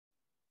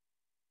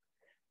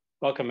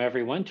Welcome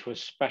everyone to a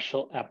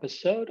special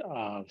episode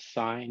of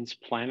Signs,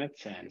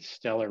 Planets, and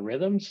Stellar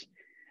Rhythms.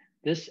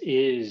 This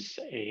is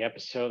an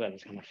episode that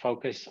is going to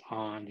focus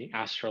on the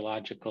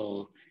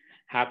astrological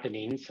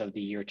happenings of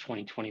the year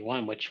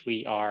 2021, which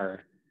we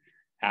are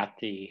at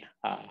the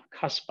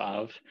cusp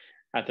of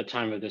at the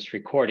time of this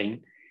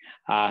recording.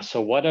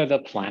 So what are the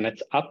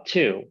planets up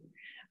to?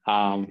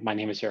 My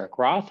name is Erik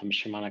Roth. I'm a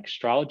Shamanic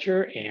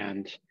Astrologer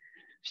and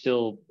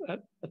still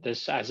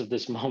as of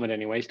this moment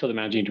anyway, still the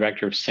managing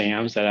director of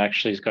SAMS. That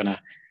actually is going to,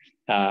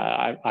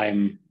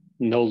 I'm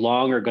no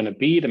longer going to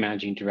be the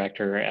managing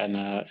director in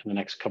the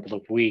next couple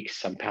of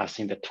weeks. I'm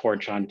passing the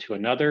torch on to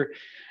another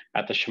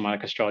at the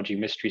Shamanic Astrology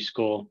Mystery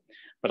School,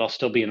 but I'll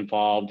still be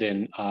involved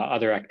in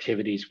other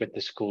activities with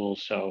the school.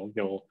 So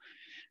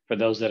for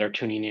those that are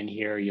tuning in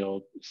here,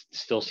 you'll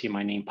still see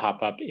my name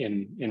pop up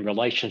in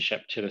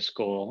relationship to the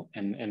school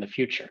in the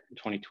future,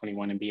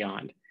 2021 and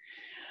beyond.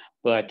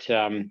 But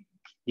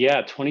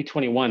yeah,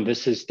 2021,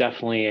 this is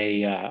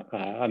definitely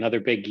another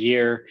big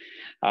year,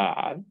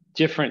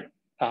 different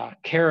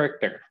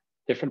character,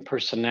 different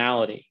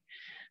personality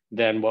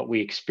than what we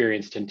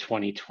experienced in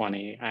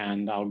 2020.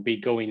 And I'll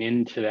be going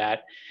into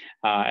that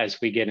as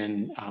we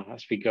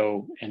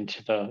go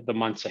into the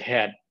months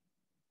ahead.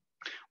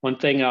 One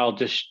thing I'll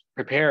just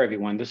prepare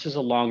everyone, this is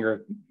a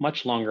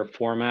much longer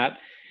format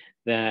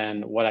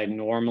than what I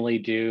normally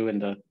do in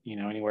the,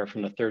 anywhere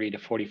from the 30 to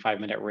 45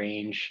 minute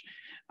range.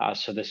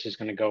 So this is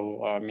going to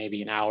go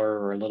maybe an hour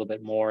or a little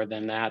bit more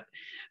than that.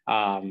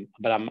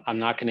 But I'm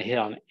not going to hit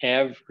on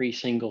every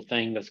single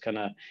thing that's going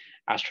to,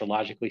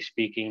 astrologically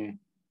speaking,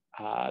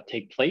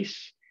 take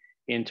place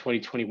in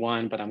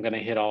 2021. But I'm going to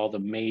hit all the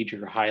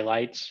major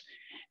highlights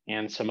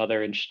and some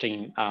other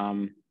interesting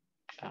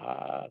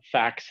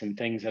facts and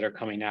things that are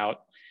coming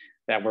out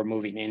that we're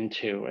moving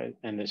into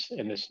in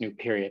this new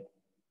period.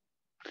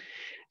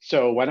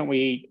 So why don't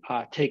we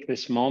take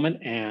this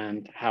moment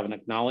and have an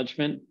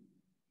acknowledgement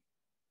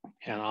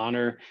and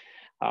honor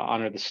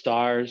the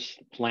stars,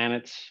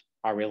 planets,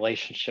 our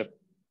relationship,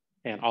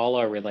 and all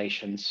our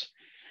relations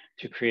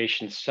to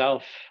creation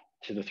self,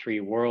 to the three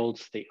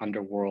worlds, the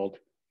underworld,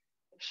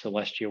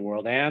 celestial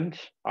world, and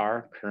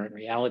our current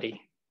reality,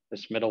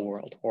 this middle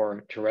world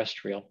or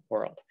terrestrial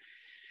world.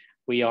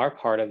 We are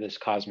part of this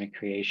cosmic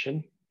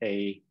creation,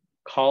 a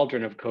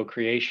cauldron of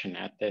co-creation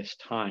at this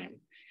time.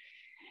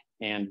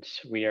 And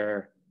we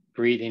are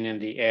breathing in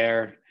the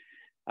air,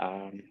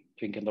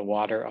 drinking the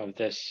water of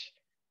this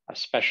a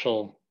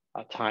special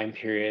time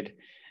period.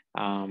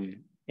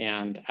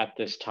 And at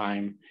this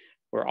time,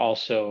 we're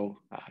also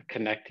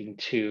connecting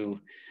to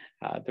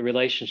the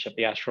relationship,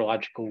 the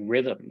astrological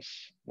rhythms,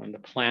 when the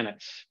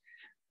planets,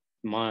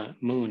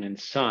 moon and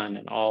sun,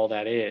 and all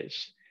that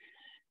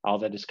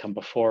has come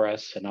before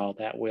us and all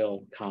that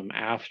will come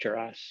after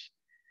us.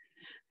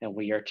 And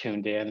we are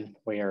tuned in,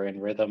 we are in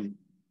rhythm.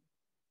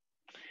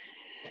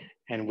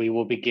 And we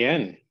will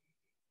begin.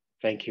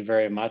 Thank you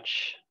very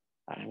much.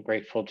 I'm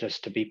grateful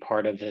just to be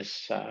part of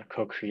this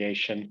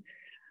co-creation,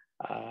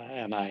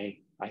 and I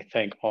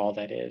thank all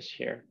that is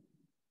here.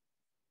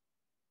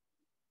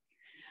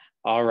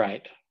 All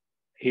right,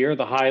 here are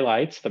the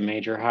highlights, the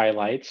major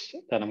highlights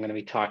that I'm going to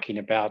be talking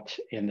about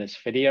in this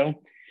video.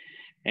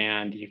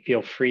 And you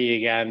feel free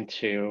again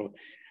to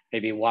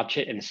maybe watch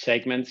it in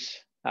segments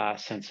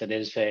since it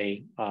is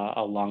a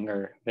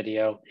longer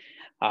video.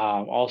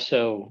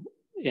 Also,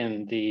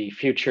 in the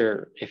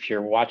future, if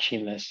you're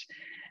watching this,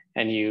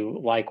 and you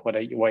like what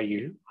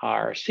you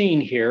are seeing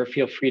here,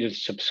 feel free to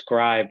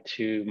subscribe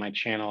to my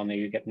channel,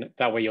 and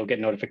that way you'll get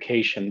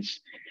notifications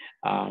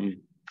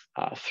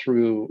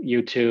through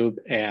YouTube,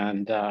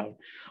 and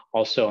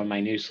also in my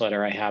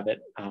newsletter. I have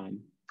it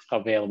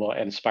available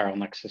at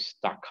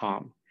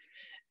spiralnexus.com,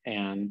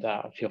 and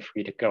feel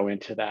free to go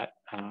into that,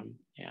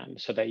 and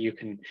so that you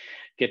can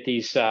get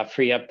these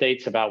free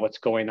updates about what's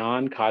going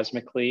on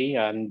cosmically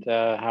and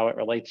how it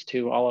relates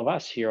to all of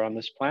us here on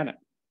this planet.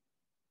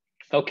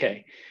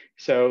 Okay.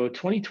 So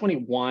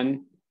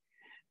 2021,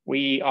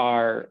 we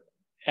are,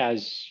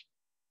 as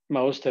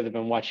most that have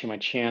been watching my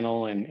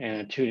channel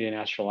and tuned in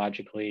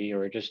astrologically,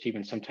 or just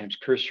even sometimes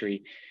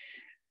cursory,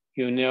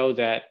 you know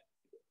that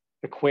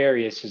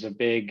Aquarius is a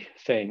big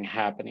thing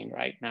happening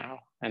right now.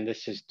 And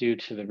this is due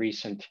to the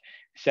recent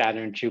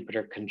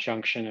Saturn-Jupiter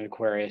conjunction in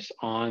Aquarius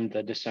on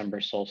the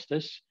December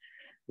solstice,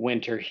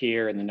 winter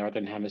here in the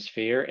Northern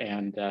Hemisphere,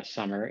 and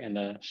summer in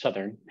the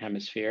Southern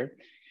Hemisphere.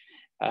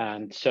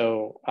 And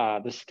so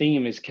this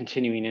theme is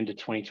continuing into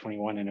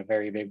 2021 in a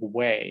very big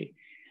way.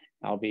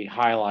 I'll be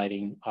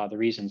highlighting the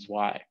reasons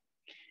why.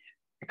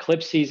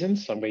 Eclipse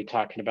seasons, I'm going to be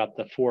talking about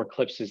the 4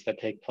 eclipses that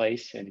take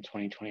place in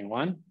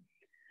 2021.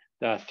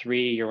 The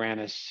 3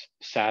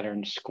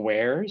 Uranus-Saturn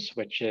squares,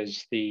 which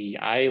is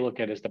I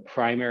look at as the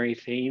primary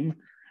theme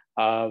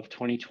of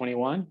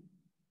 2021.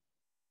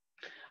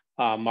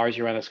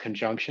 Mars-Uranus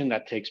conjunction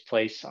that takes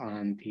place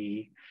on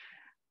the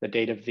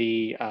date of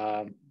the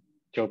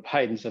Joe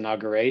Biden's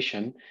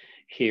inauguration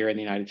here in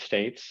the United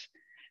States.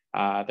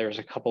 There's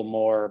a couple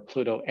more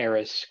Pluto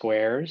Eris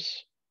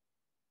squares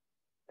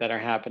that are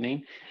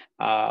happening.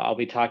 I'll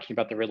be talking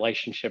about the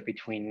relationship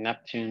between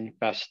Neptune,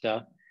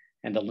 Vesta,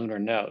 and the lunar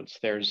nodes.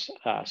 There's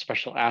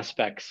special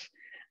aspects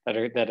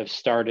that have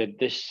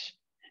started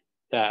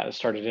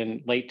started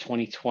in late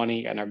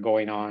 2020 and are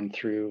going on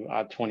through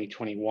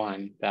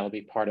 2021. That'll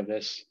be part of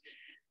this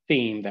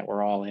theme that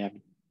we're all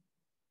in.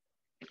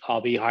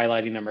 I'll be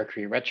highlighting the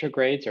Mercury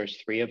retrogrades. There's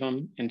 3 of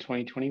them in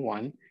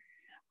 2021.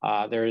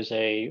 There's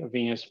a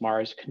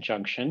Venus-Mars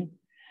conjunction.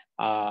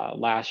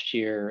 Last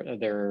year,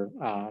 there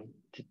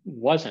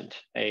wasn't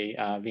a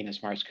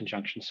Venus-Mars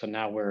conjunction, so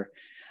now we're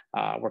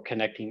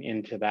connecting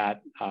into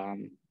that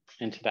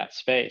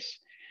space.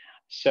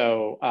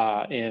 So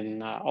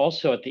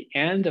also at the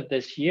end of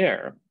this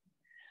year,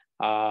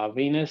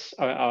 Venus,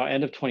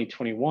 end of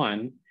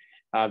 2021,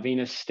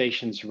 Venus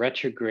stations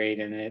retrograde,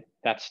 and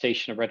that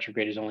station of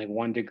retrograde is only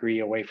 1 degree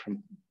away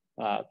from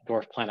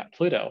dwarf planet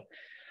Pluto.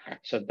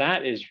 So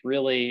that is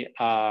really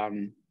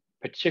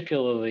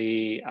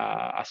particularly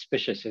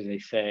auspicious, as they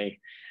say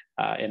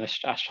in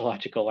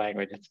astrological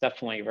language. It's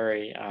definitely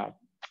very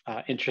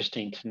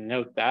interesting to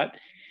note that.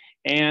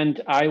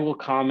 And I will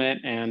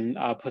comment and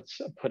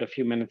put a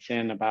few minutes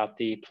in about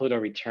the Pluto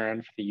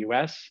return for the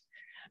US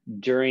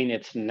during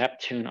its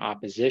Neptune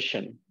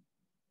opposition.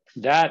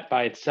 That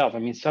by itself, I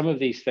mean, some of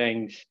these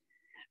things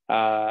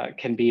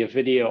can be a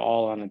video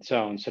all on its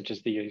own, such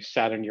as the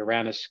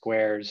Saturn-Uranus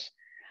squares,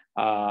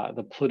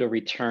 the Pluto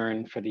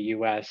return for the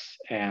US,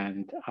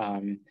 and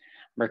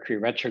Mercury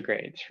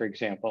retrogrades, for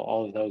example.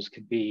 All of those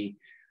could be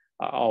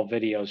all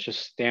videos,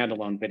 just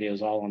standalone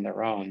videos all on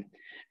their own,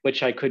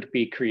 which I could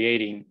be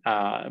creating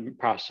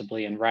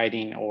possibly in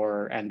writing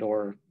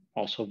or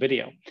also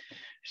video.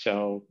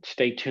 So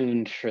stay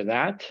tuned for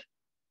that.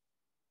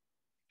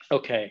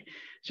 Okay,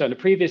 so in the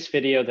previous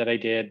video that I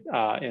did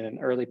in an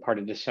early part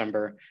of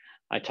December,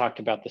 I talked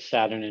about the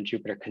Saturn and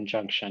Jupiter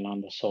conjunction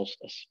on the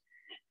solstice.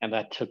 And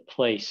that took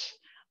place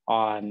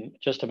on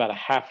just about a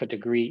 ½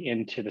 degree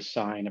into the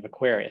sign of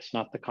Aquarius,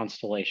 not the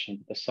constellation,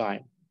 but the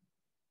sign.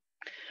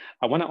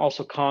 I want to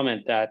also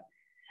comment that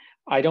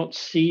I don't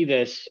see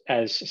this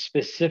as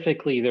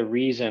specifically the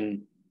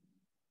reason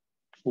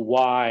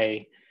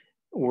why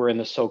we're in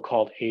the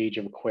so-called age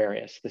of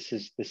Aquarius. This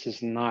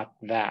is not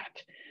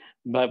that,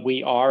 but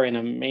we are in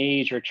a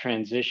major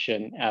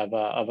transition of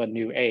a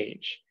new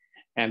age,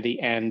 and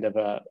the end of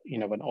a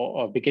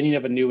beginning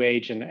of a new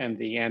age and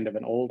the end of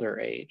an older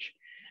age.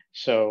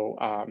 So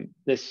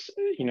this,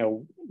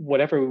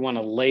 whatever we want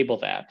to label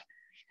that,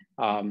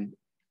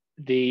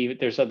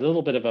 there's a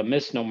little bit of a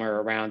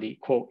misnomer around the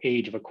quote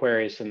age of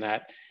Aquarius, in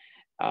that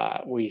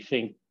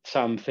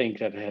some think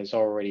that it has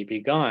already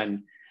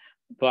begun,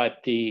 but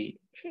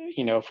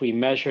if we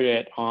measured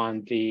it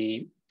on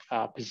the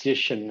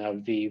position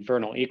of the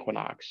vernal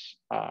equinox,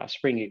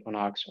 spring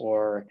equinox,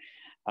 or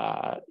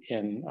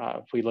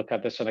if we look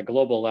at this on a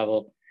global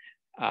level,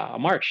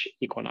 March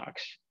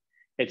equinox,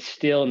 it's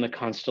still in the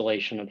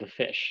constellation of the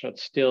fish. So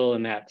it's still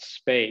in that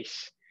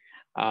space,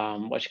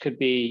 which could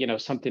be,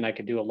 something I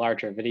could do a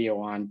larger video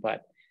on.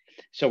 But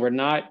so we're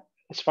not,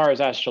 as far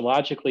as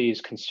astrologically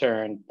is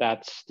concerned,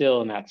 that's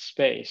still in that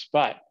space.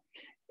 But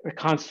the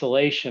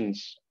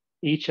constellations,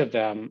 each of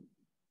them,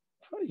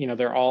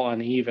 they're all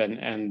uneven,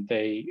 and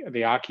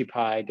they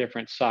occupy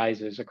different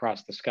sizes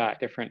across the sky,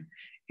 different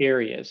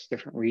areas,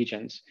 different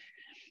regions.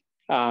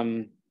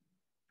 So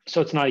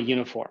it's not a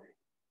uniform.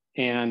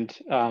 And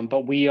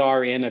but we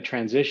are in a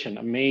transition,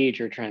 a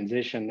major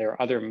transition. There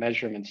are other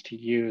measurements to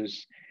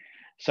use,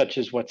 such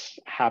as what's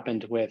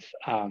happened with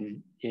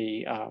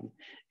in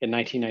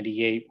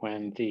 1998,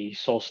 when the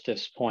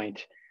solstice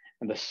point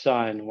and the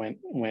sun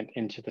went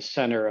into the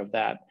center of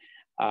that,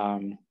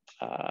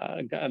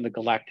 the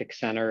galactic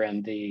center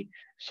and the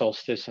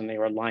solstice, and they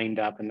were lined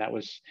up, and that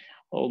was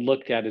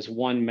looked at as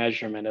one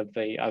measurement of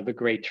the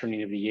great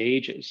turning of the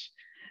ages.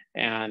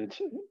 And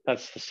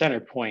that's the center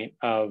point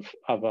of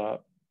a,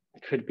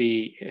 could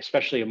be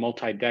especially a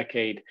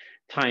multi-decade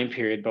time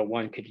period, but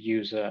one could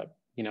use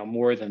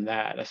more than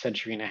that, a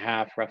century and a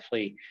half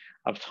roughly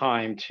of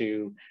time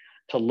to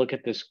look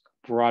at this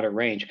broader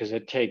range, because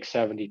it takes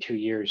 72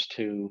 years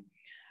to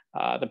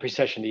the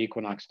precession of the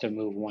equinox to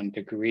move 1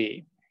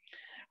 degree.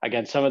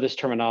 Again, some of this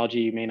terminology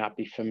you may not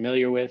be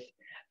familiar with.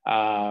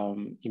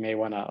 You may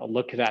want to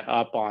look that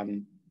up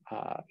on,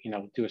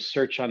 do a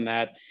search on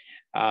that.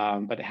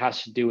 But it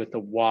has to do with the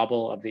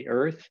wobble of the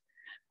Earth,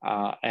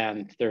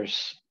 and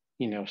there's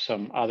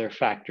some other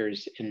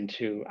factors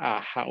into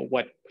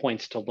what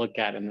points to look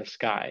at in the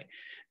sky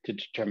to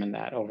determine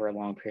that over a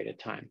long period of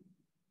time.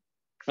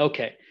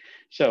 Okay,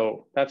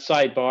 so that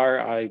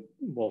sidebar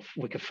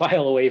we could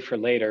file away for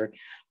later,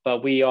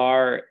 but we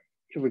are,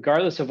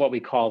 regardless of what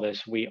we call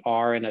this, we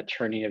are in a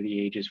turning of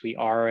the ages. We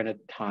are in a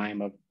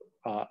time of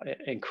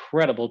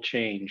incredible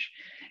change,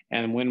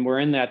 and when we're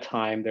in that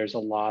time, there's a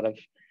lot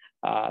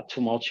of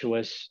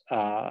tumultuous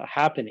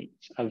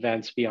happenings,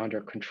 events beyond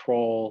our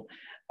control,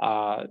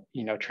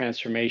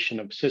 transformation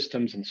of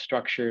systems and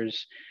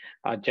structures,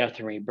 death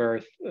and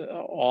rebirth.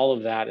 All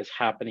of that is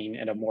happening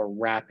at a more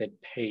rapid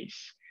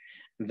pace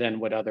than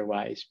would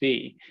otherwise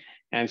be.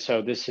 And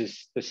so this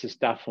is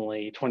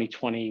definitely,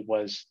 2020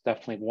 was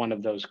definitely one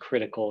of those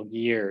critical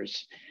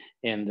years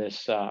in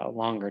this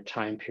longer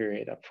time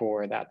period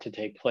for that to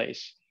take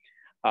place.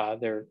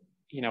 There,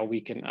 you know,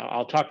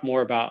 I'll talk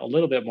more about, a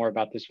little bit more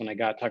about this when I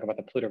talk about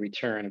the Pluto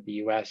return of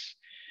the US,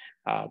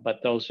 but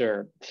those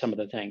are some of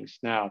the things.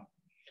 Now,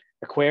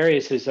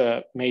 Aquarius is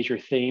a major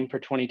theme for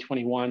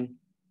 2021.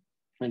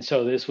 And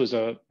so this was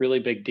a really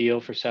big deal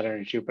for Saturn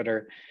and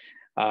Jupiter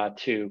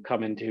to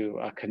come into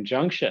a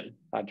conjunction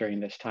during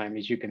this time.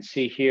 As you can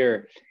see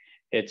here,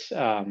 it's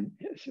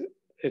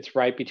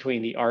right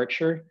between the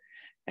Archer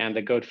and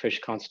the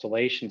Goatfish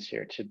constellations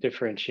here to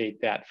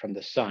differentiate that from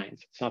the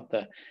signs.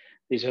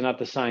 These are not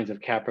the signs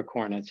of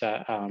Capricorn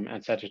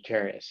and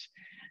Sagittarius.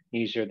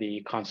 These are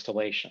the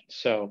constellations.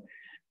 So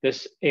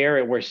this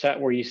area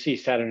where you see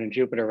Saturn and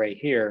Jupiter right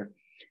here,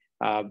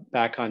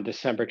 back on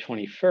December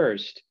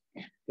 21st,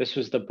 this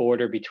was the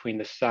border between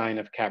the sign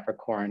of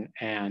Capricorn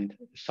and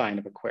the sign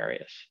of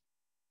Aquarius.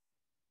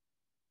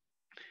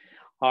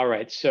 All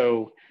right,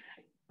 so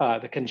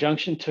the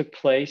conjunction took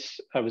place.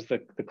 It was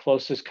the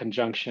closest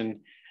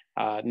conjunction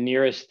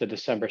nearest the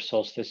December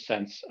solstice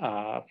since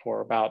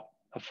for about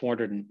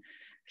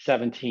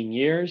 417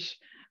 years.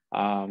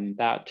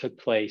 That took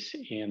place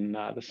in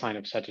the sign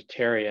of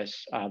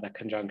Sagittarius. The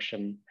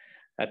conjunction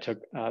that took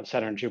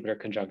Saturn-Jupiter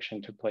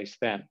conjunction took place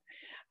then.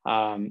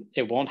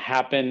 It won't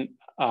happen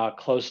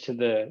close to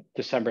the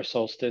December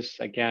solstice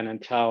again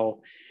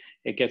until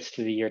it gets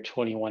to the year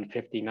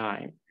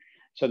 2159.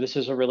 So this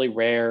is a really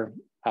rare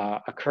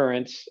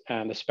occurrence,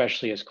 and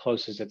especially as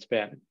close as it's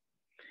been.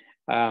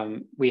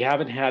 We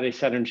haven't had a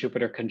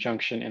Saturn-Jupiter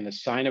conjunction in the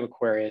sign of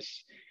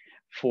Aquarius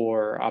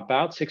for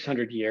about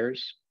 600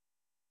 years.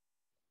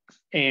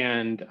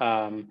 And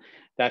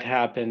that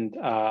happened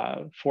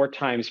 4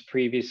 times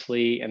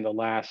previously in the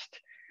last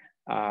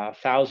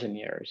 1,000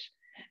 years.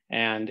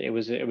 And it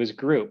was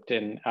grouped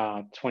in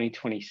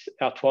 1226,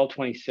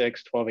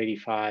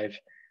 1285,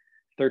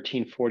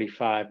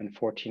 1345, and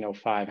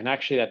 1405. And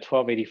actually that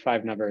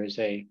 1285 number is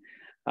a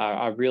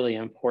really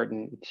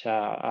important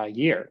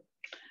year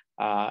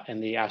in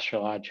the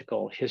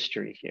astrological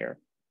history here.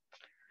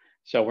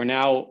 So we're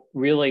now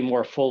really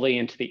more fully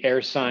into the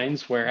air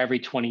signs, where every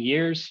 20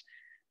 years,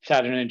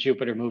 Saturn and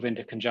Jupiter move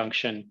into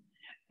conjunction,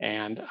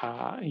 and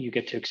you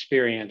get to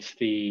experience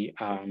the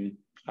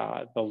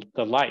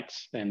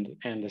lights and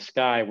the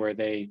sky, where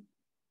they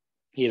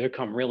either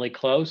come really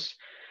close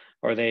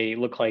or they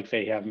look like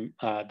they have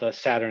the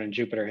Saturn and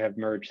Jupiter have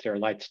merged their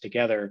lights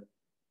together,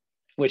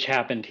 which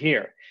happened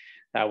here.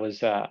 That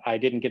was I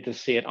didn't get to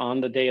see it on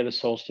the day of the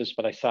solstice,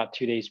 but I saw it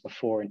 2 days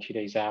before and 2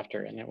 days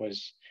after, and it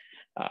was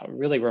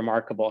really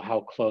remarkable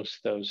how close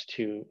those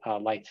two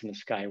lights in the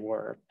sky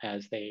were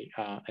as they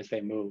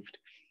moved.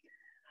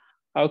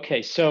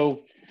 Okay,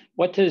 so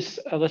what does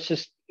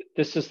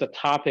this is the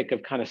topic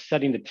of kind of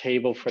setting the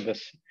table for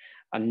this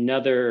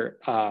another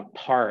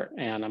part,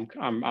 and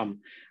I'm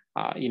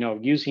you know,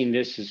 using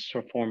this as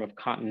a form of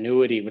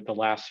continuity with the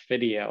last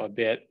video a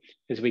bit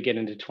as we get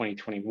into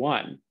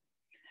 2021.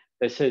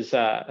 This is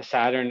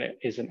Saturn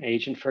is an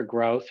agent for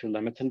growth through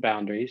limits and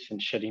boundaries and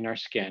shedding our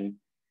skin.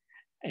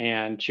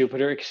 And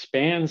Jupiter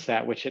expands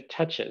that which it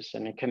touches,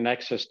 and it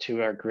connects us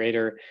to our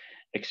greater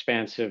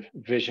expansive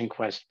vision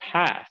quest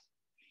path.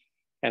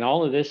 And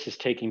all of this is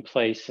taking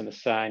place in the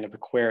sign of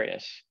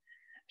Aquarius.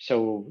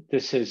 So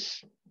this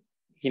is,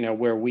 you know,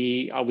 where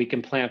we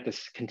can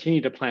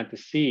continue to plant the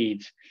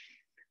seeds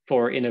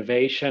for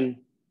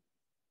innovation,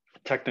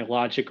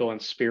 technological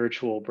and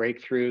spiritual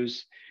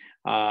breakthroughs,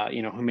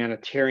 you know,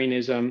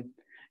 humanitarianism,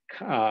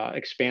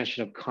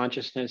 expansion of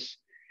consciousness.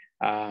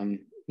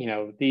 You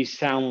know, these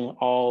sound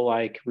all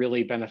like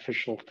really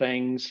beneficial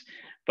things,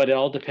 but it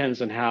all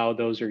depends on how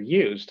those are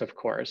used, of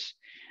course.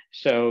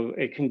 So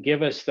it can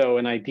give us, though,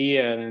 an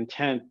idea, an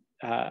intent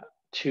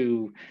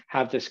to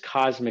have this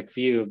cosmic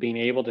view of being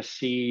able to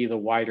see the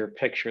wider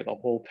picture, the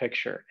whole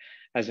picture,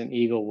 as an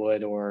eagle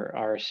would,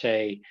 or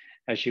say,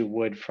 as you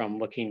would from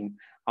looking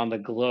on the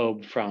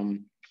globe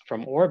from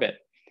orbit.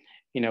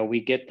 You know, we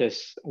get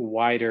this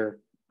wider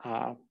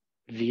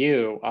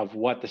view of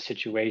what the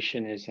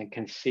situation is and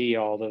can see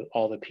all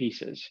the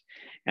pieces.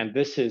 And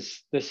this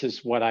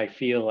is what I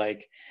feel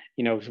like,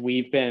 you know,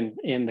 we've been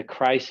in the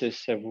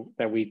crisis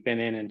that we've been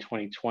in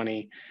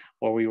 2020,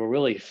 where we were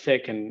really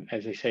thick and,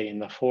 as they say, in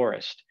the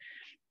forest.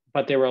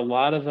 But there were a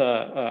lot of,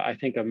 I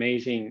think,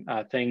 amazing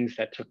things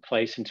that took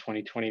place in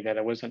 2020, that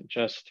it wasn't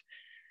just,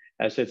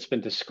 as it's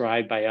been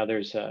described by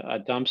others,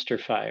 a dumpster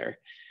fire.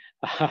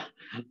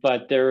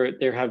 But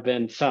there have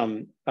been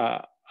some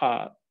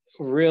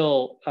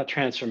real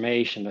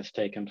transformation that's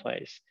taken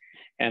place,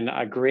 and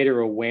a greater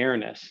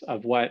awareness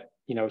of what,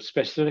 you know,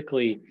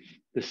 specifically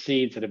the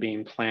seeds that are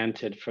being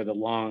planted for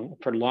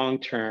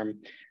long-term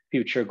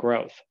future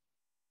growth,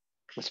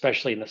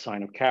 especially in the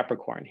sign of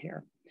Capricorn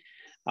here.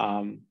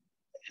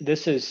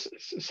 This is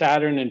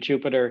Saturn and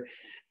Jupiter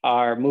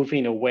are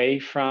moving away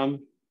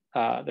from,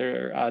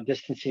 they're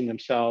distancing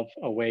themselves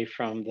away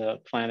from the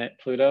planet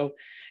Pluto.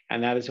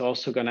 And that is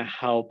also going to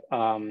help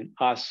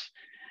us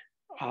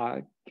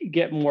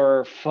get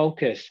more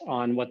focus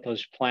on what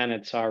those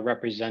planets are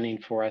representing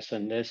for us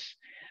in this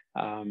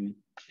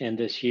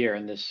year,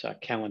 in this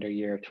calendar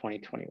year of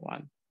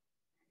 2021.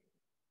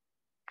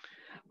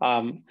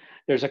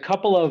 There's a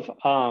couple of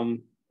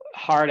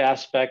hard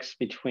aspects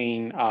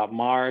between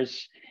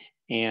Mars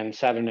and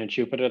Saturn and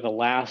Jupiter, the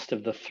last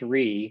of the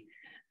three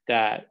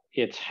that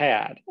it's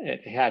had.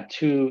 It had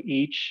two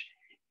each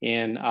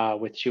in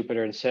with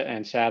Jupiter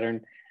and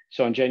Saturn.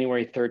 So on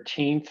January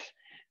 13th,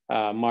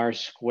 Mars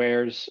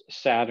squares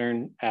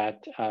Saturn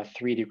at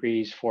 3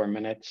 degrees 4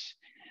 minutes,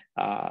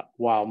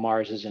 while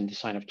Mars is in the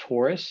sign of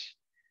Taurus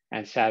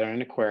and Saturn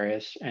in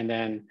Aquarius. And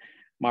then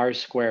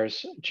Mars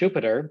squares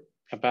Jupiter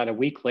about a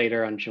week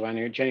later on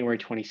January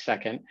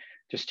 22nd,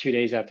 just 2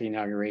 days after the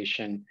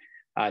inauguration,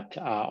 at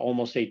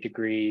almost 8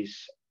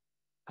 degrees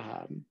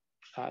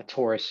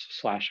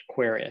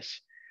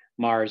Taurus/Aquarius.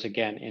 Mars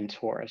again in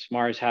Taurus.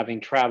 Mars,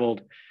 having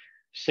traveled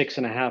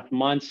 6.5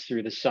 months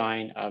through the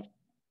sign of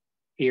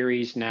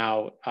Aries,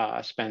 now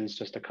spends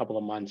just a couple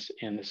of months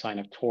in the sign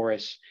of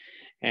Taurus,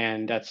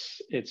 and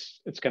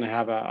it's going to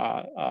have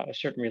a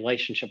certain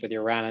relationship with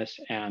Uranus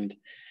and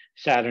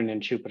Saturn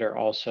and Jupiter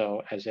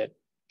also as it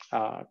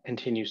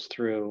continues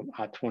through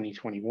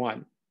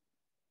 2021.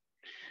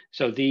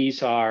 So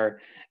these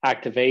are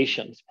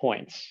activations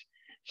points.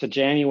 So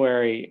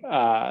January,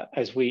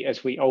 as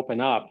we open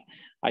up,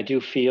 I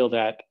do feel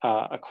that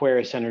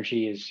Aquarius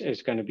energy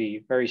is going to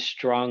be very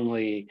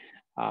strongly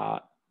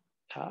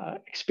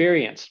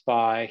experienced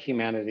by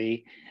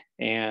humanity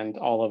and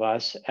all of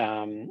us,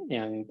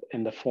 and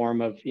in the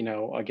form of,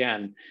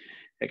 again,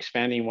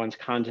 expanding one's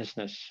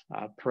consciousness,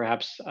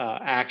 perhaps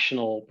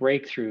actionable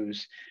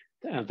breakthroughs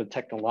of the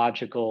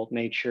technological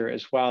nature,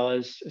 as well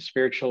as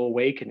spiritual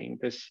awakening.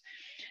 This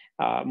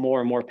more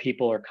and more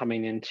people are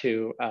coming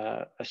into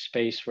a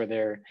space where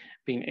they're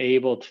being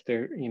able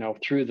to,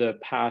 through the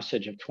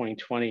passage of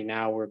 2020,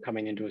 now we're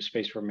coming into a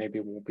space where maybe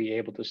we'll be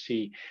able to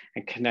see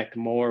and connect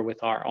more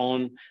with our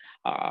own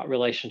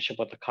relationship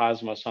with the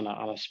cosmos on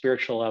a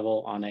spiritual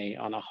level, on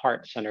a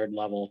heart-centered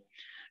level.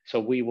 So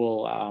we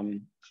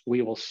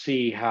will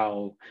see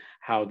how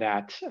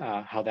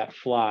that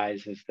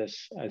flies as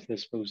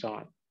this moves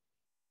on.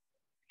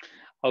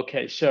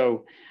 Okay,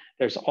 so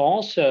there's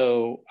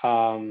also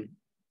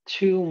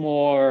 2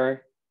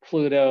 more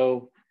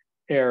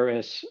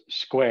Pluto-Eris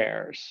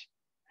squares.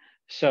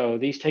 So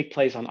these take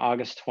place on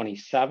August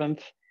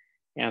 27th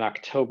and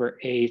October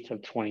 8th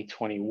of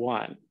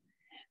 2021.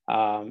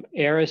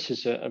 Eris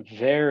is a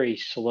very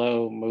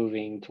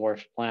slow-moving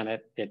dwarf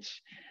planet.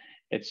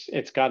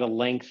 It's got a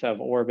length of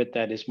orbit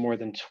that is more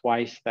than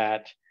twice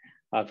that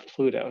of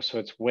Pluto. So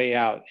it's way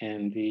out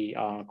in the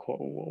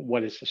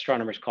what is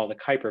astronomers call the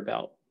Kuiper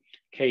belt,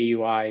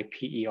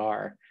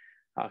 Kuiper,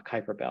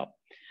 Kuiper belt.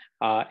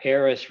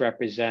 Eris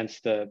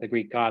represents the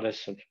Greek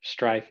goddess of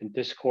strife and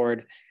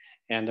discord,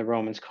 and the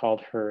Romans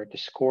called her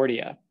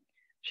Discordia.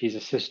 She's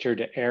a sister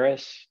to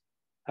Ares,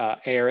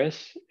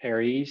 Ares,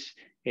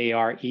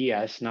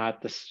 A-R-E-S,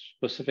 not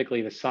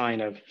specifically the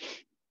sign of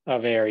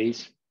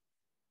Aries,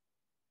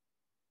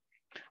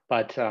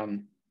 but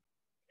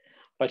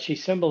she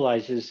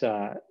symbolizes,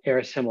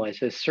 Eris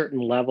symbolizes certain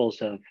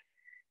levels of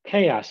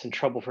chaos and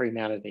trouble for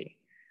humanity,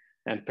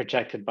 and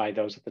projected by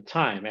those at the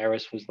time.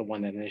 Eris was the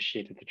one that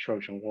initiated the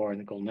Trojan War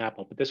and the Golden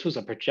Apple, but this was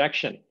a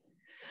projection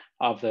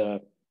of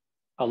the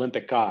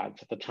Olympic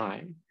gods at the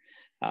time,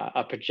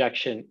 a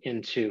projection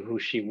into who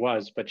she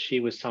was, but she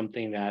was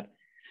something that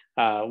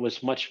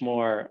was much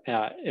more,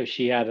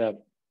 she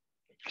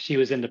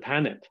was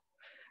independent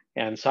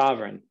and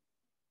sovereign,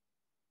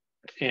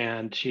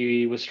 and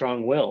she was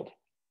strong-willed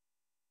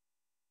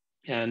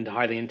and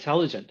highly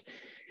intelligent.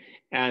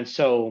 And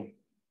so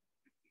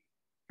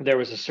there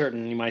was a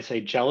certain, you might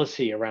say,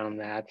 jealousy around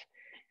that.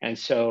 And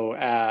so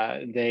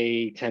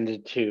they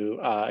tended to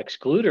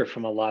exclude her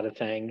from a lot of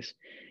things.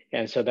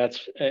 And so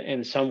that's,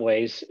 in some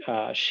ways,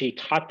 she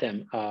taught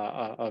them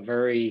a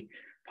very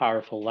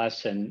powerful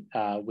lesson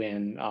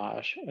when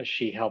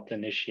she helped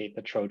initiate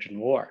the Trojan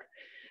War.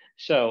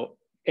 So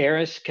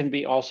Eris can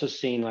be also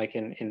seen, like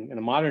in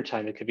the modern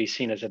time, it could be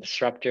seen as a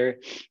disruptor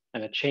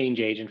and a change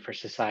agent for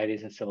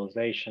societies and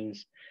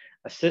civilizations,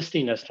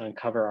 assisting us to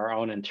uncover our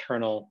own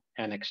internal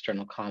and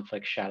external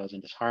conflicts, shadows,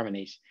 and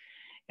disharmonies.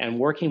 And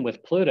working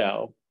with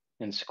Pluto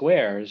in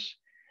squares,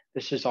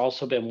 this has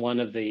also been one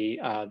of the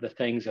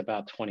things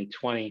about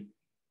 2020,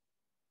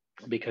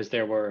 because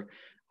there were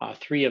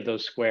 3 of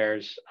those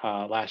squares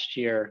last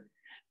year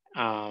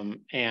and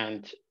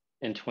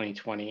in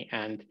 2020.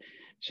 And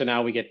so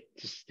now we get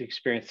the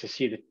experience to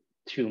see the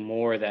 2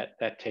 more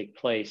that take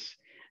place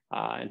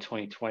in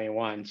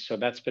 2021. So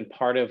that's been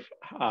part of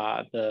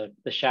the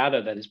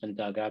shadow that has been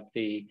dug up,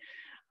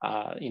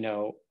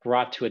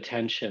 brought to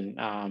attention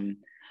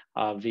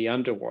of the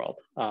underworld,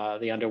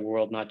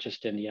 not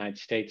just in the United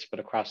States, but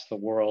across the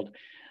world,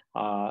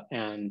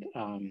 and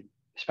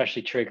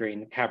especially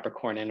triggering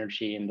Capricorn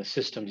energy and the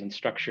systems and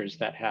structures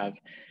that have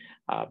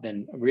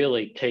been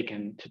really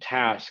taken to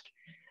task,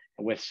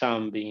 with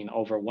some being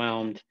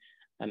overwhelmed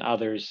and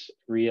others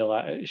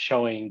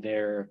showing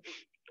their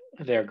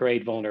their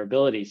great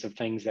vulnerabilities of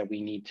things that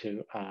we need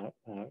to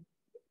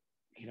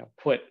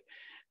put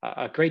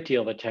a great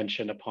deal of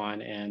attention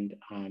upon and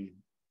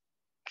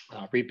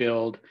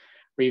rebuild,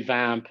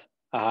 revamp,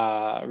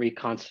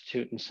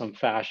 reconstitute in some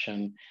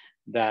fashion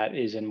that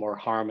is in more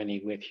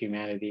harmony with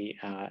humanity,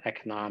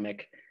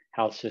 economic,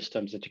 health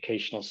systems,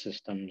 educational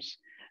systems,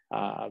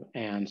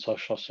 and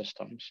social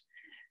systems.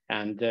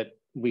 And that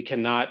we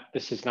cannot,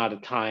 this is not a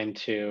time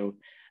to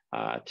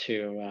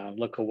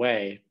look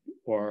away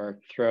or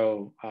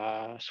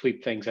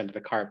sweep things under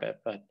the carpet,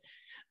 but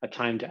a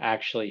time to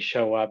actually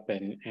show up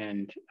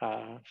and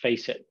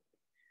face it,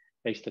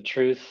 face the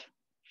truth,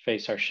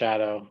 face our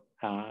shadow.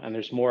 And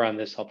there's more on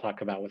this I'll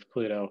talk about with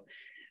Pluto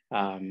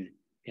and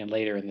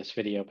later in this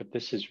video, but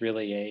this is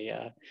really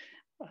a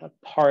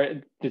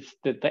part,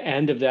 the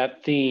end of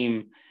that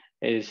theme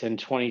is in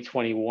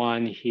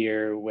 2021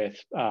 here with,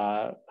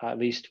 at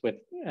least with,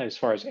 as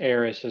far as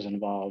Eris is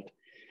involved.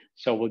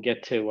 So we'll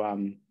get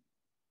to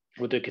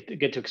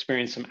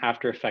experience some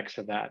after effects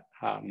of that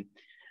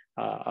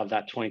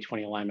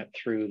 2020 alignment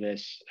through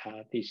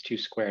these two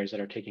squares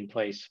that are taking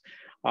place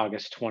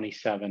August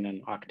 27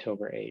 and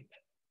October 8th.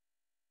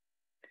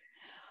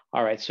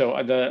 All right, so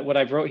what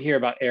I've wrote here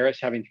about Eris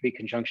having 3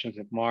 conjunctions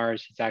with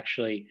Mars, it's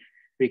actually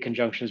 3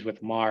 conjunctions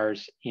with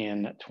Mars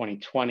in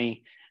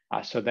 2020.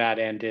 So that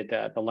ended,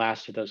 the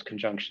last of those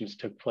conjunctions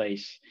took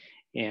place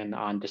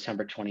on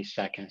December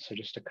 22nd, so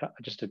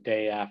just a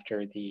day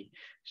after the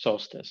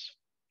solstice.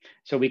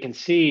 So we can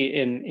see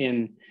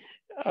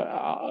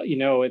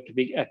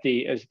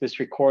as this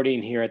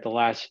recording here at the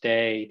last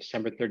day,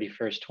 December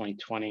 31st,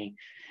 2020,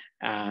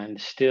 and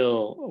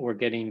still we're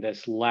getting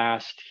this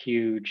last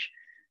huge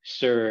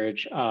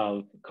surge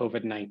of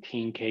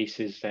COVID-19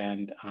 cases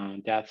and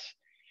deaths.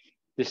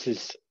 This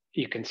is,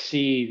 you can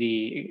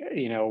see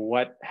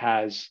what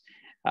has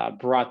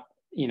brought,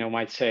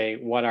 might say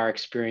what our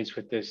experience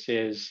with this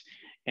is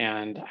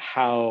and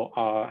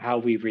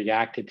how we've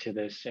reacted to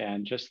this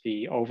and just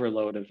the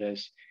overload of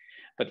this.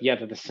 But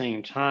yet at the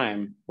same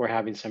time, we're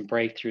having some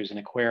breakthroughs in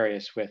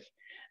Aquarius with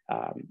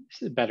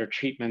better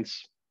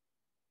treatments,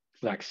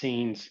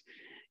 vaccines,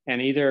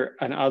 and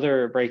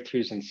other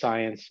breakthroughs in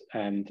science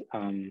and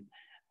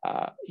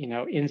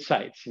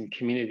insights in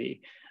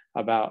community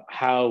about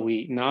how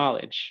we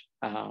knowledge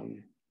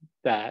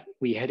that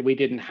we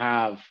didn't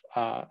have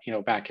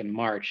back in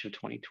March of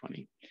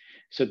 2020.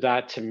 So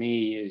that to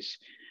me is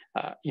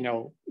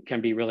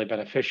can be really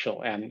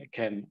beneficial and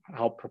can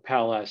help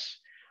propel us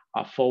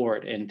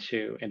forward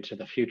into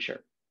the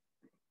future.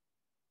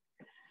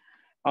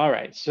 All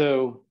right,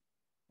 so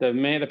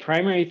the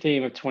primary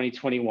theme of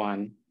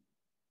 2021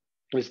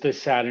 was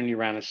this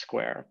Saturn-Uranus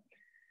square.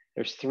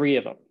 There's 3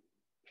 of them: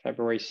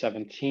 February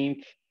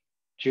 17th,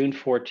 June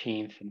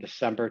 14th, and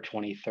December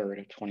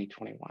 23rd of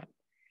 2021.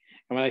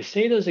 And when I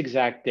say those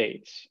exact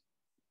dates,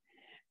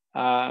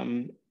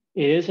 it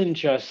isn't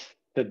just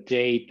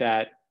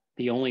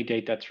the only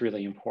date that's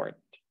really important.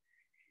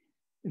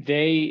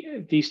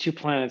 These 2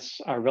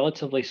 planets are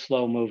relatively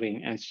slow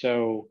moving. And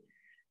so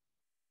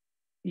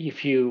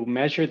if you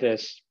measure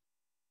this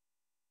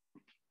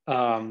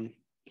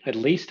at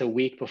least a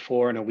week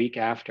before and a week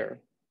after,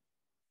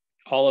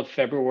 all of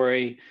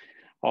February,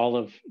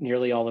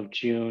 nearly all of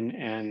June,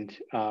 and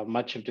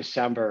much of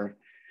December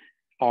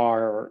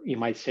are, you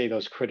might say,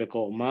 those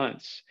critical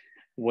months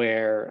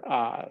where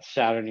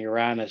Saturn and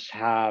Uranus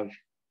have,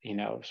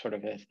 sort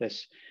of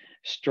this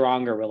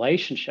stronger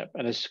relationship.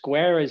 And a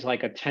square is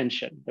like a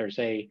tension. There's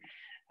think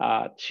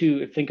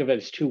of it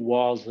as 2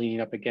 walls leaning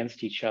up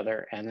against each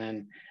other. And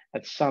then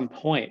at some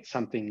point,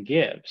 something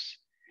gives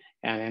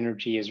and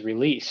energy is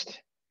released.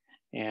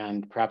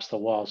 And perhaps the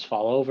walls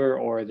fall over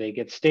or they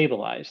get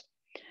stabilized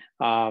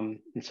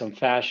in some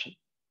fashion.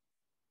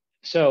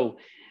 So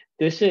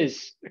this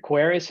is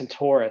Aquarius and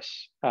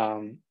Taurus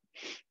and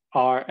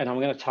I'm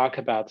going to talk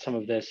about some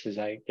of this as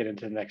I get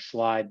into the next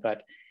slide,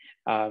 but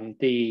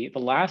the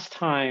last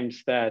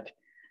times that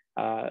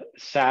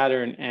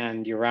Saturn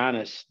and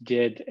Uranus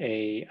did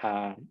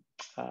a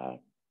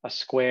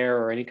square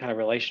or any kind of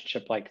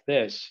relationship like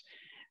this,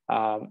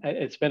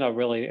 it's been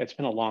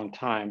a long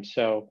time.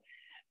 So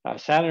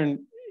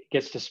Saturn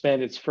gets to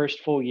spend its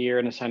first full year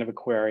in the sign of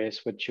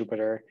Aquarius with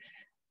Jupiter,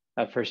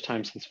 first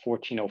time since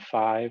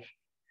 1405.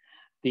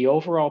 The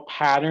overall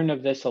pattern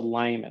of this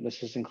alignment,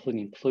 this is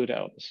including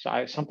Pluto.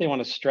 Something I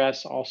want to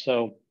stress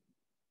also,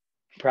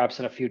 perhaps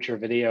in a future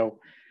video,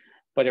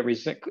 but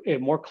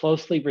it more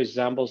closely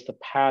resembles the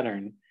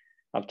pattern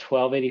of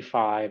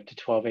 1285 to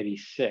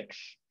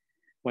 1286,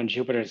 when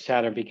Jupiter and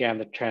Saturn began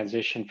the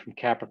transition from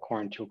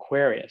Capricorn to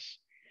Aquarius,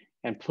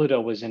 and Pluto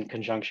was in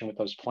conjunction with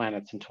those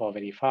planets in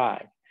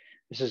 1285.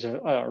 This is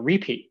a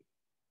repeat.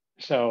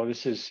 So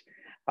this is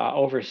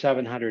over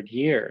 700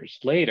 years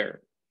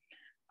later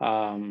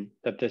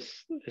that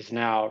this is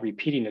now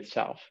repeating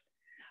itself.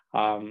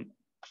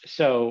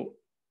 So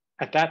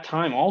at that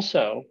time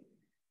also,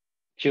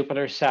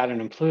 Jupiter,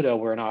 Saturn, and Pluto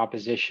were in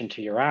opposition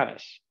to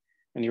Uranus,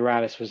 and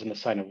Uranus was in the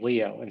sign of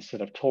Leo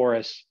instead of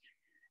Taurus.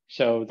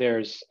 So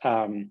there's,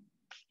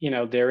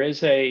 there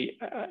is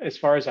as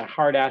far as a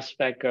hard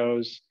aspect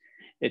goes,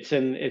 it's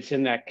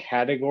in that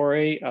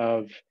category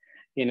of,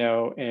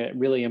 a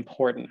really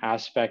important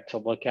aspect to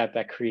look at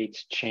that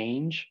creates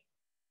change.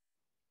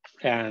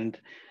 And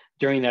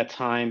during that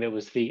time, it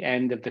was the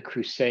end of the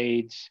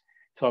Crusades,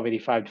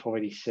 1285,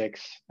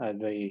 1286.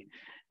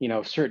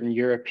 Certain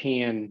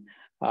European,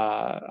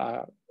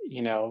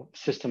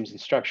 systems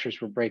and structures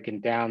were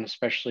breaking down,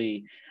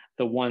 especially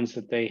the ones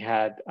that they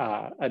had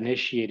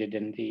initiated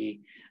in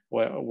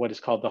what is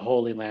called the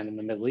Holy Land in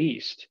the Middle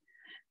East.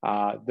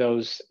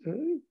 Those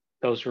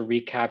were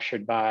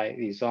recaptured by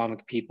the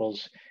Islamic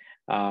peoples,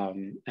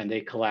 and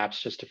they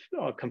collapsed, just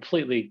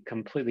completely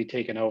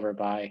taken over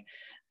by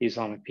the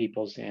Islamic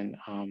peoples in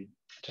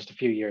just a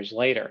few years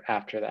later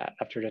after that,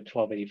 after the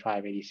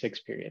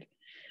 1285-86 period.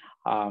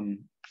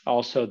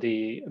 Also,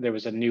 there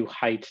was a new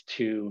height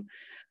to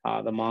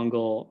the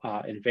Mongol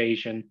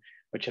invasion,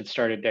 which had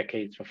started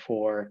decades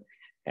before,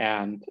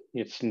 and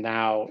it's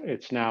now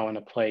in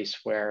a place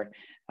where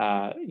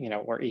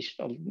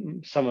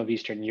some of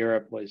Eastern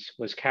Europe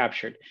was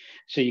captured.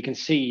 So you can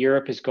see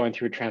Europe is going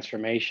through a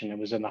transformation. It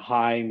was in the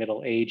High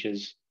Middle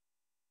Ages,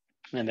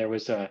 and there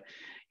was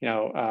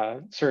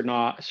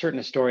certain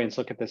historians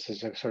look at this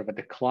as a sort of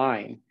a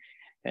decline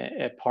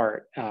at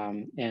part,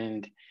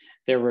 and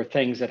there were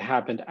things that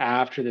happened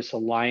after this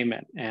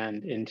alignment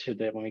and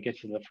when we get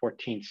to the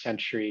 14th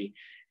century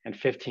and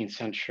 15th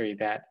century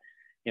that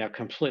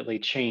completely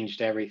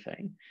changed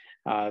everything.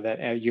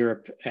 That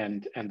Europe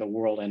and the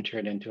world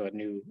entered into a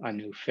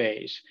new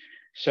phase.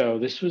 So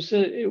this was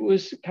it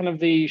was kind of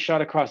the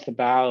shot across the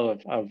bow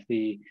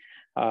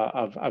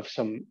of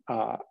some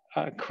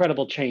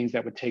incredible change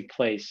that would take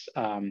place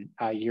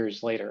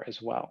years later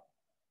as well.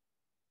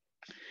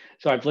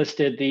 So I've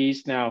listed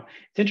these. Now,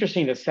 it's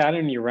interesting that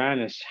Saturn and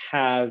Uranus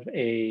have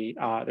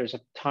there's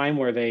a time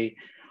where they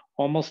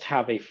almost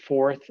have a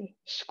fourth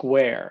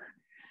square.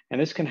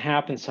 And this can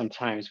happen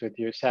sometimes with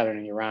your Saturn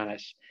and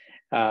Uranus.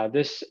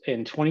 This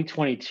in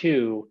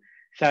 2022,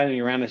 Saturn and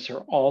Uranus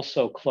are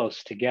also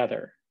close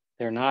together.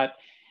 They're not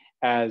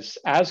as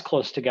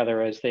close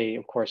together as they,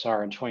 of course,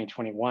 are in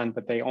 2021,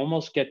 but they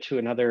almost get to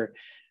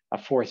a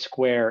fourth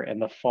square in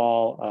the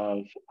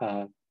fall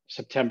of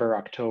September,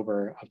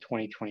 October of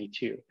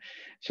 2022.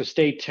 So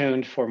stay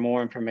tuned for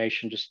more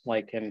information, just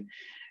like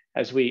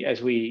as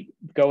we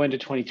go into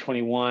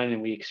 2021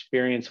 and we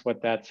experience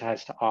what that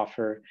has to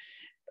offer,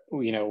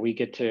 we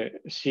get to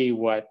see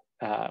what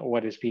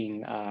is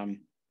being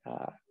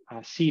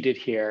seeded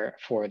here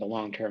for the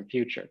long-term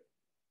future.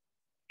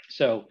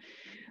 So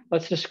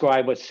let's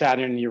describe what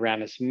Saturn and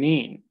Uranus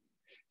mean.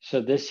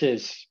 So this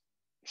is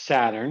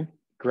Saturn,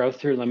 growth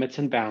through limits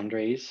and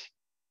boundaries,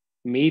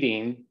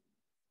 meeting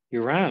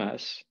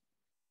Uranus,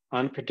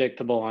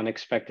 unpredictable,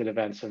 unexpected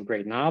events of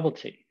great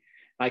novelty.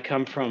 I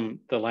come from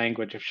the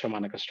language of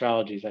shamanic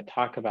astrology as I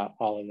talk about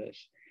all of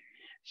this.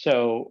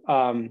 So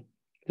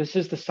this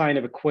is the sign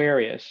of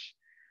Aquarius,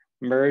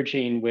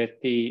 merging with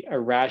the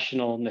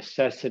irrational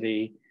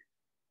necessity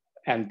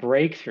and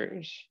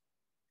breakthroughs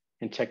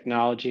in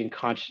technology and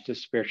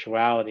consciousness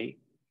spirituality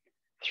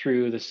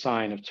through the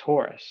sign of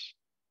Taurus.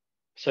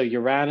 So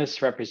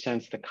Uranus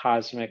represents the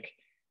cosmic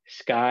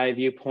sky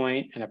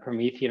viewpoint and a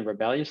Promethean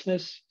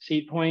rebelliousness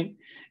seed point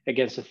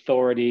against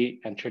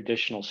authority and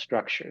traditional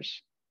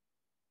structures.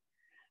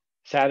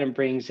 Saturn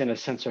brings in a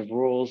sense of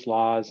rules,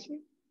 laws,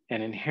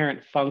 and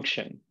inherent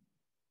function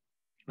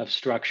of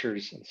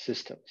structures and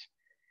systems.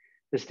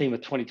 This theme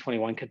of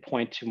 2021 could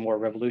point to more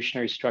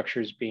revolutionary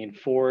structures being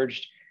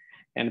forged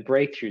and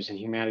breakthroughs in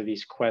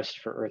humanity's quest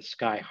for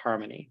Earth-sky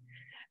harmony.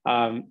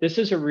 This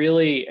is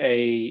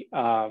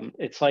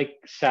it's like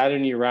Saturn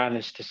and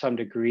Uranus to some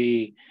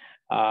degree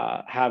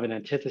have an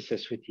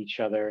antithesis with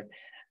each other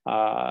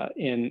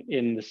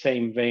in the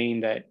same vein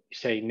that,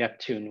 say,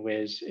 Neptune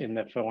was in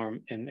the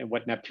form and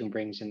what Neptune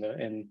brings in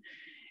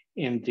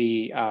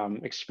the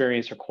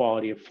experience or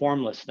quality of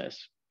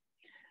formlessness.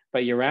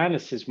 But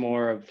Uranus is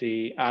more of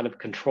the out of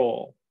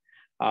control,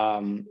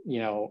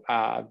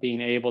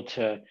 being able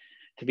to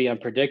be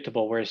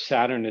unpredictable, whereas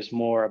Saturn is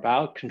more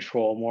about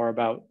control, more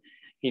about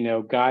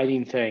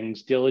guiding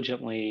things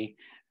diligently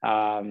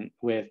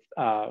with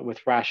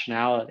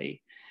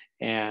rationality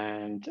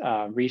and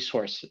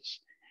resources.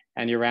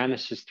 And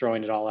Uranus is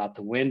throwing it all out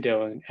the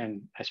window,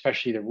 and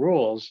especially the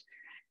rules,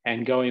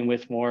 and going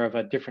with more of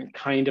a different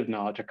kind of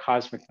knowledge, a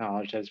cosmic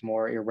knowledge that's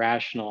more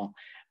irrational,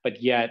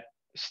 but yet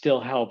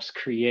still helps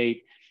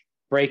create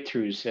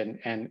breakthroughs and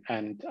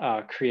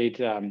create,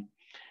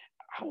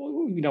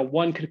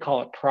 one could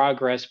call it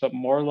progress, but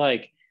more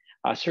like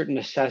a certain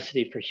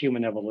necessity for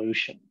human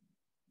evolution.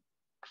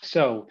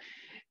 So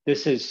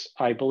this is,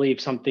 I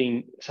believe,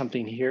 something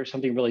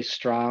really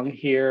strong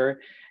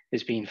here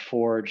is being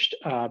forged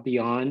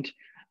beyond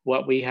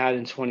what we had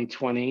in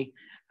 2020.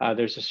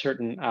 There's a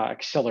certain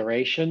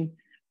acceleration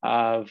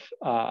of,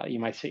 you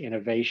might say,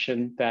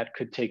 innovation that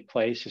could take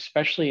place,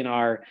 especially in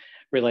our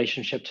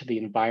relationship to the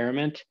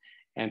environment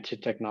and to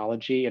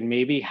technology, and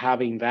maybe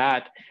having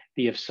that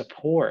be of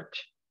support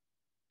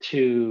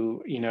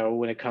to,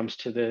 when it comes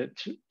to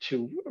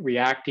to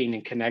reacting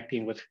and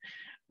connecting with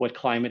what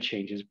climate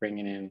change is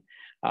bringing in.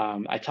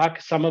 I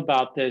talk some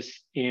about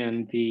this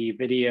in the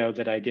video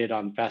that I did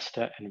on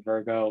Vesta and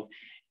Virgo,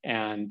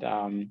 and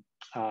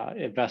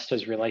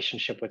Vesta's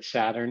relationship with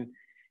Saturn,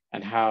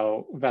 and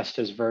how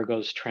Vesta's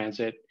Virgo's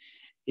transit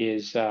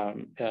is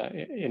in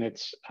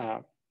its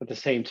at the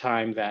same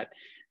time that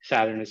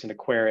Saturn is in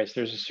Aquarius.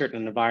 There's a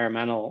certain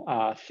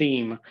environmental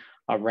theme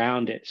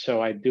around it.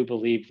 So I do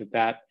believe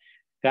that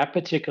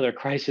particular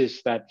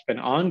crisis that's been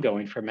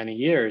ongoing for many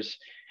years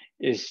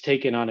is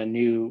taking on a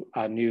new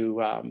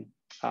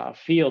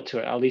feel to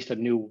it, at least a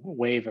new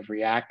wave of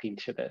reacting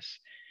to this.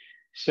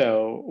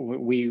 So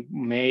we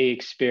may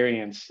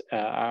experience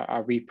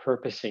a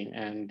repurposing,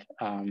 and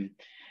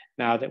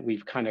now that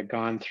we've kind of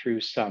gone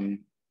through some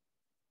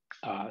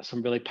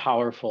really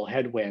powerful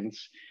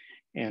headwinds,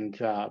 and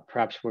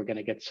perhaps we're going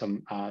to get so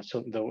a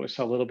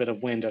little bit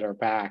of wind at our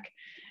back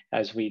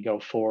as we go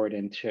forward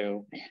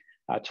into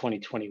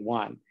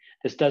 2021.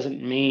 This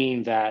doesn't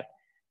mean that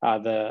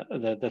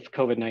the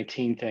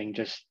COVID-19 thing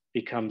just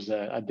becomes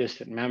a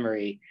distant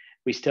memory.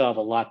 We still have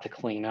a lot to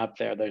clean up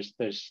there. There's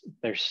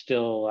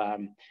still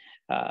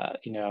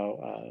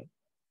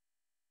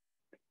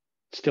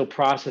still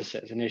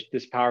processes, and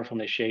this powerful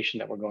initiation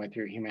that we're going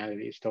through,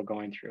 humanity is still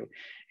going through,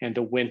 and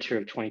the winter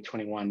of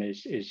 2021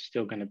 is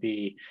still going to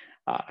be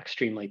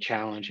extremely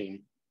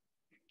challenging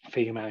for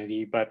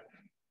humanity. But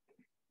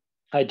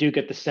I do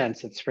get the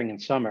sense that spring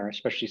and summer,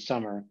 especially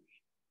summer,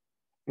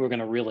 we're going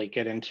to really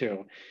get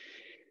into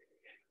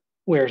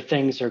where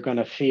things are going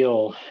to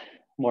feel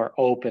more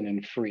open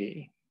and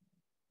free.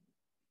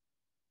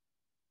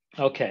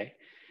 Okay,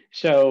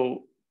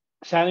 so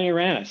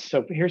Saturn-Uranus.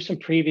 So here's some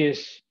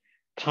previous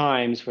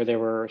times where there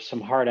were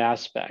some hard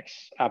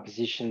aspects,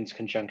 oppositions,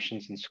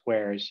 conjunctions, and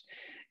squares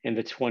in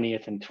the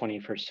 20th and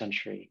 21st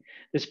century.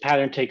 This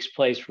pattern takes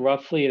place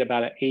roughly at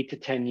about an 8 to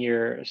 10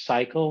 year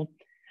cycle.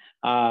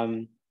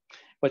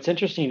 What's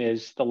interesting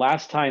is the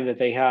last time that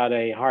they had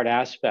a hard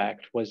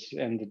aspect was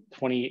in the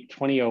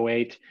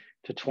 2008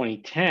 to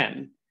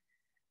 2010.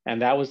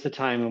 And that was the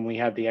time when we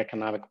had the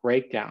economic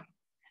breakdown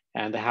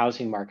and the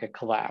housing market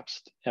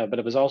collapsed. But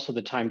it was also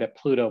the time that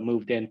Pluto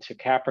moved into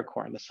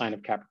Capricorn, the sign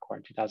of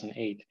Capricorn,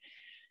 2008.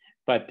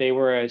 But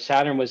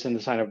Saturn was in the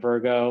sign of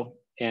Virgo,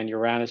 and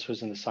Uranus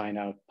was in the sign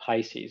of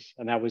Pisces.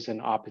 And that was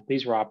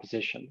these were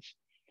oppositions.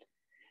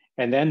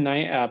 And then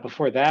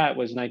before that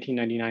was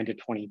 1999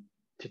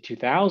 to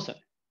 2000.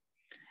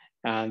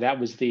 And that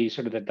was the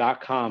sort of the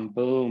dot-com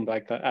boom,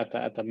 like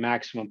at the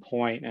maximum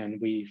point. And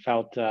we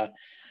felt,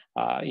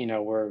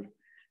 we're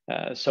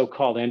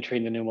so-called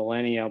entering the new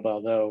millennium,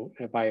 although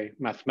by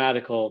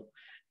mathematical,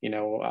 when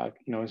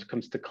it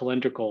comes to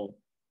calendrical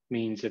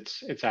means,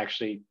 it's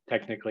actually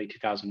technically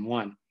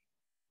 2001.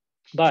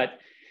 But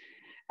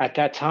at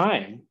that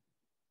time,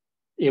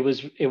 it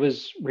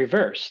was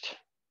reversed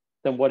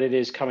than what it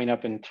is coming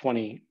up in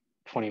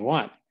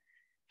 2021.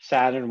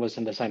 Saturn was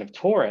in the sign of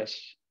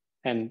Taurus,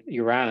 and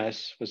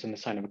Uranus was in the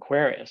sign of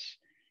Aquarius.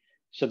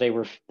 So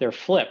they're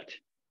flipped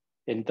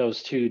in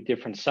those two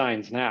different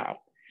signs now.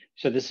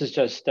 So this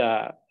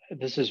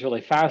is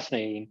really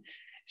fascinating.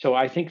 So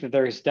I think that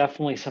there is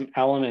definitely some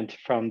element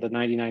from the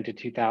 99 to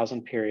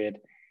 2000 period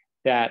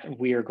that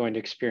we are going to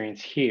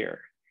experience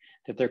here.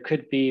 That there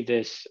could be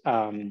this,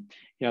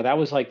 that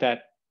was like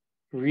that.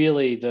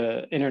 Really,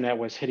 the internet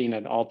was hitting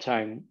a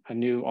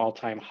new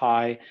all-time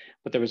high,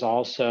 but there was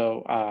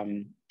also,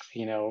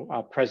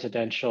 a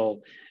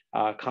presidential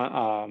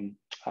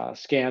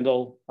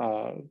scandal,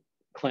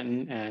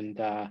 Clinton and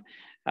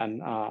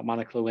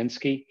Monica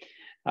Lewinsky.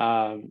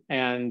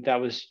 And that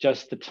was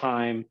just the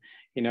time,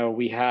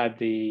 we had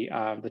the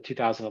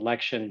 2000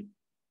 election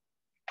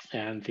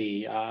and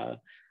the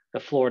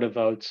Florida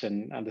votes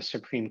and the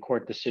Supreme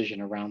Court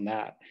decision around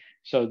that.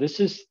 So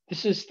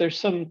there's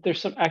some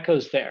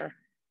echoes there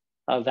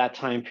of that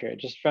time period.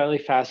 Just fairly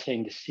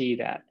fascinating to see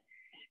that.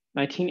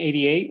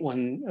 1988,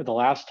 when the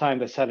last time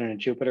that Saturn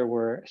and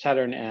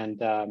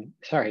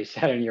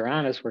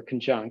Uranus were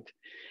conjunct,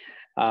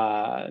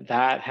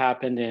 that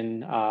happened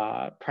in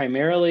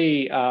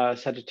primarily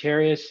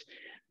Sagittarius,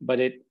 but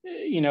it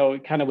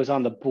kind of was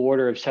on the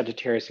border of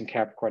Sagittarius and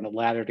Capricorn, the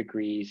latter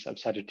degrees of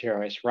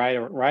Sagittarius, right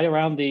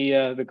around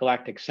the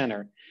galactic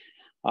center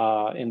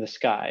in the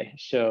sky.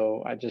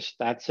 So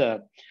that's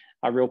a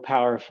real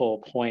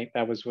powerful point.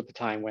 That was with the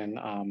time when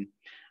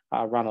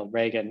Ronald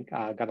Reagan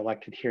got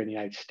elected here in the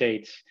United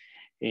States,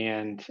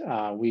 and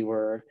we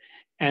were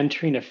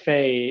entering a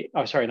phase.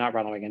 Oh, sorry, not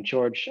Ronald Reagan,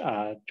 George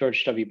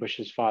W.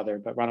 Bush's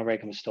father, but Ronald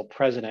Reagan was still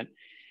president,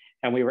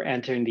 and we were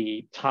entering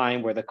the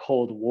time where the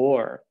Cold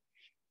War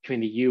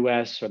between the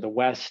U.S. or the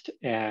West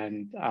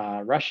and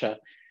Russia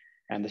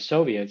and the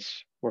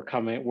Soviets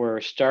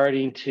were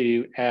starting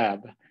to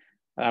ebb.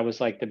 That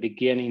was like the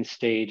beginning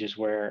stages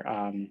where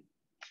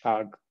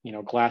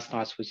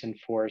Glasnost was in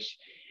force,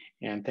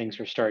 and things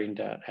were starting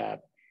to ebb.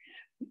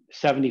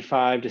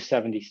 75 to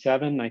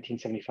 77,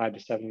 1975 to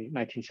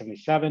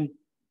 1977.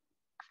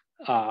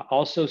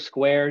 Also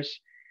squares.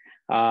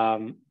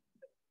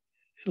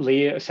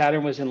 Leo,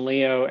 Saturn was in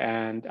Leo,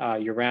 and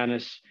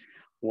Uranus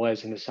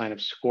was in the sign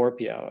of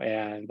Scorpio,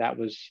 and that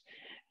was,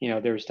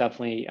 there was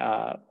definitely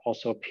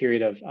also a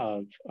period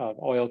of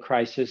oil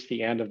crisis.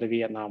 The end of the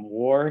Vietnam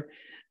War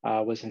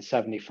was in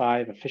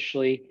 '75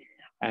 officially,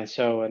 and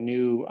so a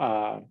new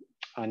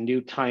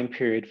time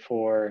period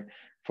for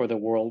the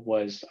world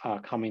was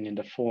coming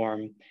into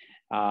form,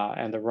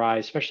 and the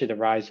rise, especially the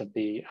rise of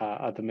the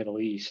Middle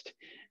East,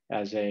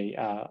 as a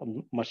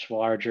much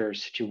larger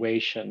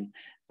situation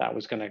that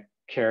was going to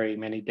carry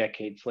many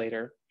decades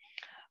later.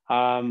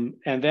 And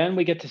then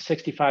we get to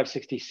 65,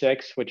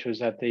 66, which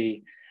was at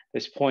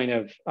this point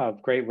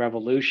of great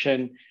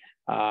revolution,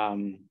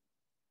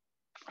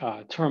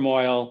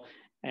 turmoil,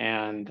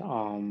 and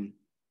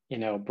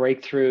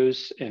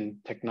breakthroughs in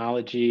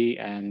technology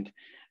and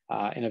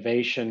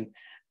innovation,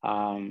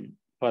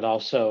 but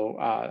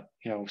also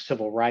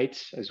civil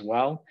rights as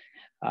well.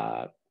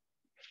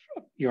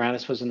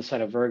 Uranus was in the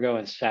sign of Virgo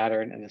and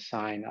Saturn in the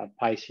sign of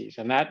Pisces.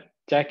 And that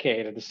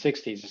decade of the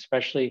 60s,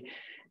 especially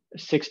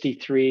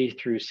 63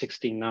 through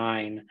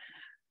 69,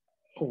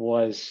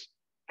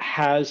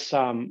 has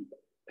some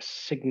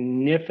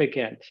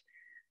significant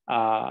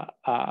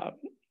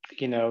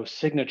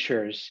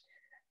signatures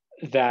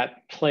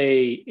that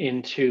play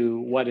into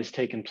what has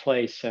taken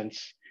place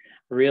since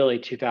really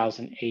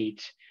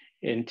 2008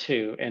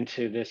 into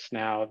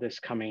this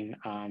coming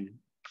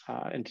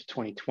into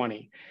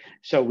 2020.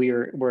 So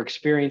we're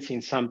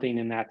experiencing something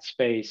in that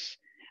space,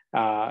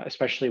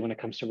 especially when it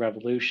comes to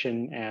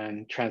revolution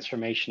and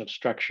transformation of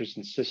structures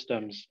and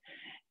systems,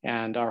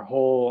 and our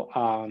whole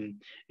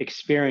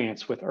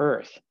experience with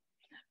Earth,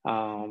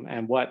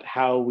 and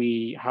how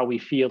we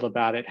feel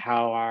about it,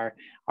 how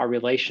our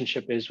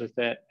relationship is with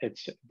it.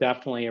 It's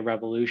definitely a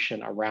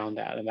revolution around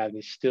that, and that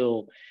is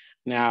still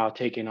now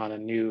taking on a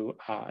new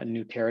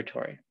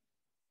territory.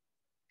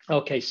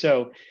 Okay,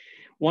 so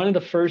one of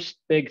the first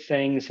big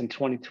things in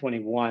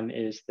 2021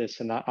 is this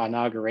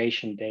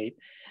inauguration date.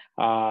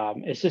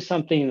 It's just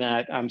something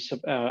that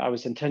I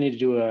was intending to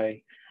do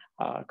a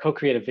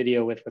co-create a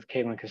video with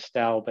Caitlin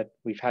Castell, but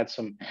we've had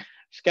some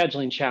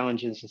scheduling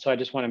challenges, and so I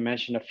just want to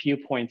mention a few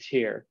points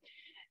here.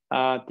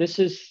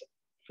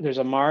 There's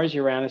a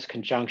Mars-Uranus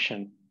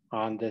conjunction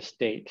on this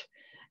date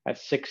at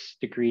 6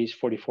 degrees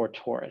 44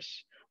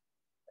 Taurus.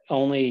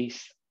 Only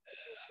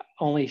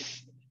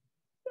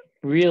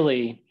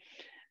really,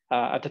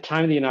 at the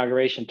time of the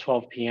inauguration,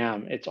 12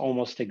 p.m., it's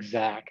almost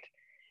exact.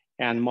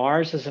 And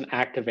Mars is an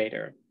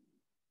activator.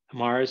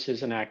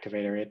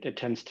 It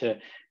tends to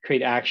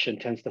create action,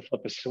 tends to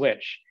flip a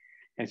switch.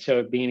 And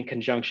so being in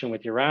conjunction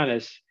with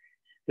Uranus,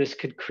 this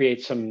could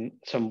create some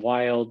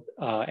wild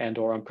and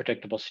or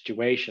unpredictable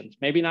situations.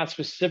 Maybe not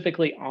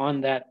specifically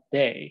on that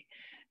day.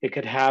 It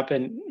could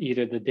happen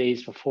either the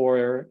days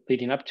before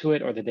leading up to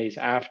it or the days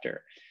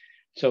after.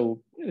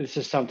 So this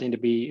is something to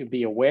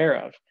be aware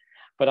of.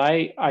 But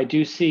I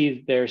do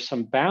see there's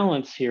some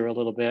balance here a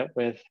little bit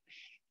with,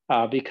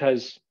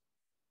 because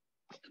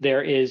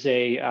there is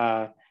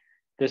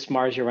this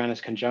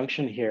Mars-Uranus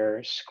conjunction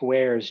here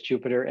squares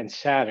Jupiter and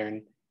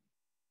Saturn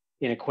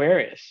in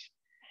Aquarius.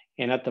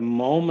 And at the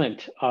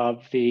moment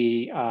of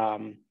the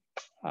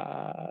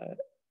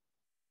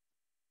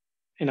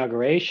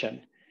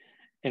inauguration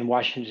in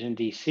Washington,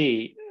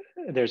 D.C.,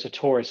 there's a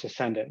Taurus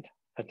ascendant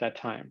at that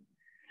time.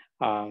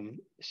 And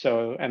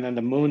then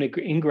the moon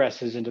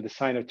ingresses into the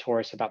sign of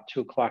Taurus about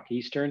 2 o'clock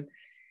Eastern.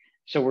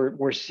 So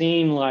we're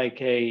seeing like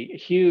a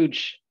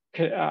huge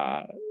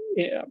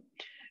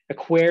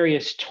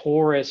Aquarius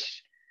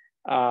Taurus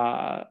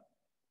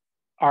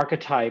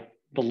archetype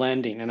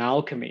blending and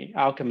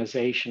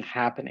alchemization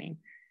happening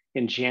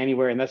in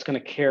January, and that's going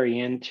to carry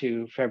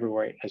into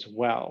February as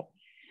well.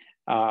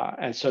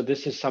 And so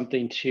this is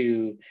something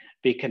to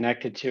be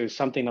connected to,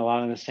 something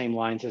along the same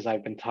lines as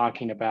I've been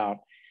talking about,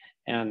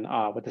 and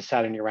with the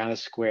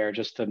Saturn-Uranus square,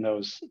 just in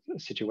those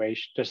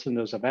situations, just in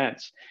those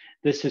events.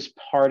 This is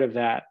part of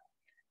that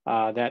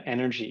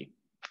energy.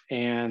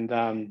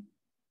 And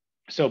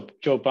so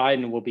Joe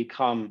Biden will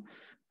become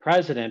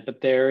president, but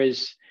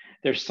there's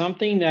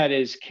something that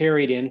is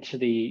carried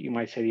into you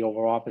might say, the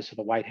Oval Office of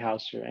the White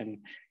House and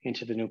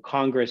into the new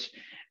Congress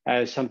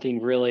as something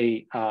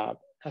really,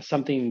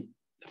 something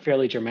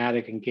fairly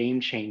dramatic and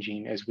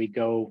game-changing as we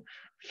go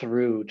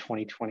through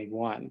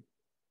 2021.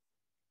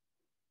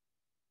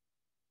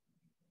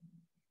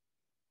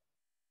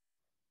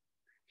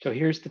 So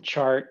here's the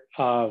chart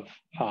of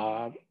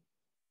the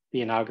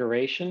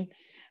inauguration.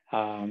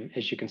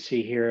 As you can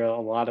see here, a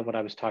lot of what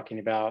I was talking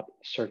about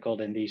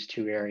circled in these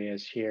two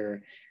areas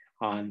here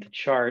on the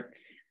chart.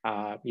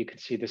 You can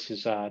see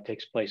this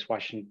takes place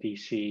Washington,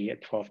 D.C.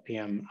 at 12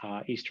 p.m.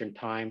 Eastern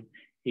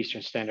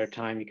Standard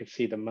Time. You can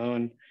see the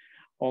moon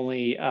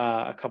only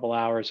a couple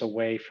hours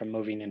away from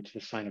moving into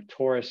the sign of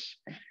Taurus.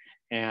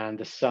 And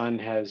the sun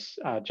has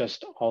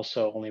just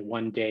also only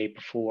 1 day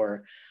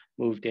before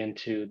moved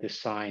into the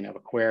sign of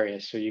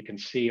Aquarius. So you can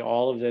see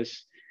all of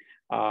this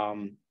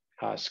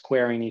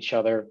squaring each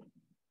other,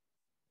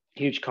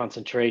 huge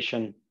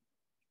concentration.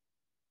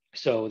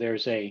 So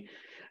there's a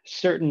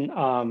certain,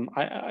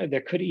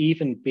 there could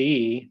even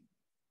be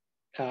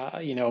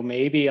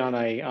maybe on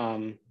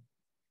a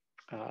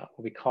what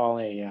we call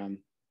a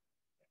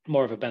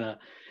more of a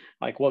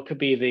like what could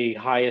be the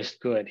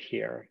highest good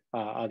here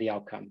of the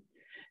outcome.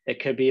 It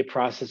could be a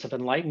process of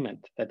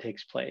enlightenment that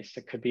takes place.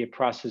 It could be a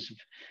process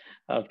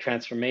of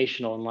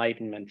transformational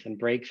enlightenment and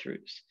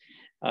breakthroughs,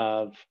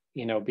 of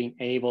being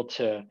able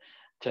to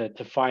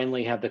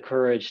finally have the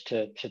courage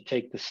to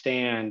take the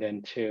stand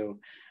and to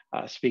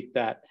speak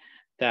that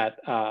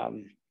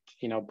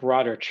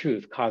broader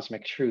truth,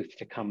 cosmic truth,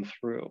 to come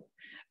through.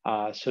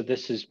 So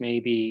this is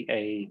maybe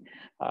a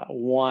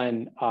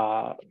one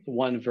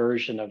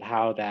version of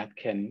how that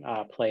can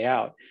play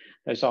out.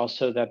 There's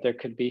also that there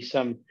could be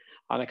some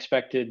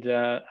unexpected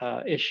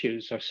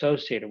issues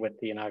associated with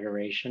the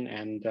inauguration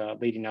and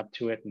leading up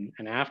to it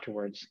and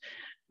afterwards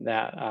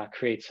that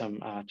create some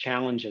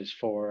challenges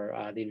for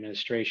the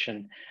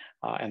administration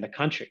and the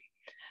country.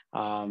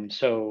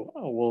 So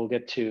we'll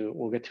get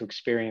to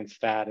experience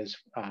that as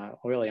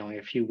really only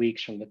a few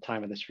weeks from the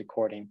time of this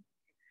recording.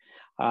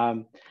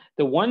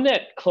 The one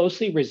that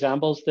closely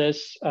resembles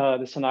this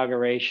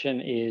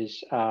inauguration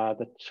is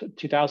the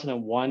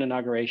 2001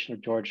 inauguration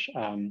of George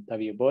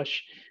W.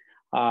 Bush.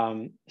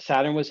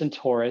 Saturn was in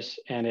Taurus,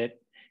 and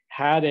it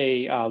had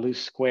a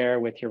loose square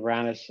with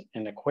Uranus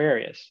and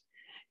Aquarius.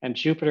 And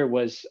Jupiter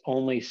was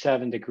only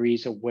 7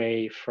 degrees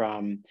away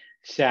from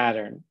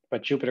Saturn,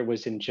 but Jupiter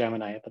was in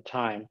Gemini at the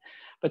time.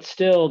 But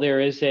still,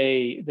 there's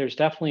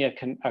definitely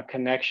a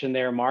connection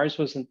there. Mars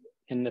wasn't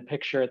in the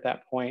picture at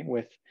that point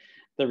with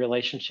the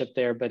relationship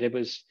there, but it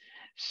was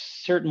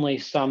certainly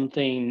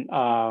something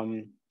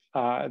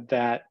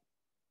that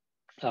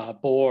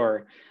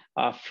bore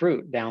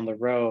fruit down the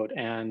road.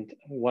 And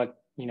what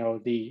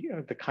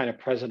the kind of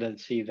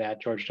presidency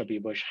that George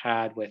W. Bush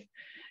had with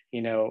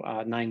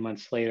 9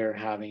 months later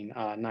having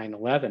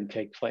 9/11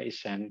 take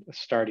place and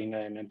starting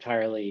an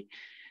entirely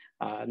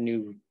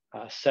new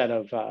set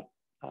of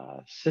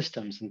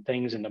systems and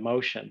things into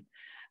motion,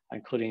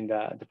 including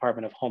the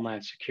Department of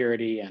Homeland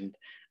Security and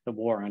the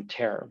war on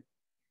terror.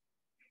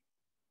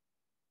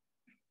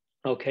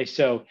 Okay,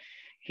 so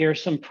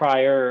here's some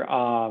prior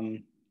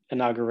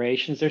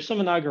inaugurations. There's some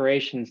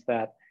inaugurations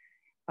that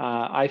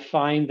I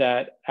find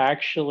that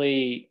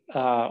actually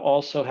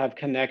also have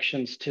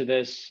connections to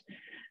this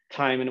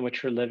time in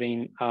which we're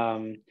living.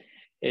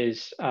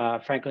 Is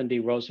Franklin D.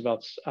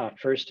 Roosevelt's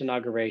first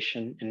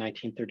inauguration in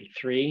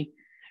 1933,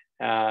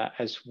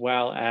 as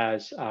well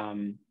as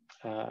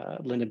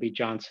Lyndon B.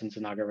 Johnson's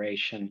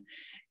inauguration.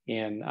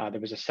 And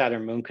there was a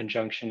Saturn-Moon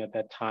conjunction at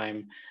that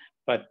time,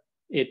 but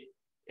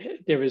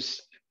there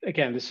was,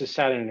 again, this is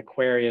Saturn in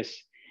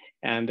Aquarius,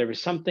 and there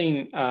was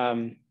something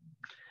going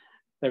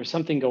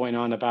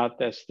on about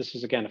this. This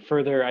is, again,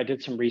 I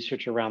did some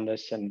research around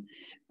this, and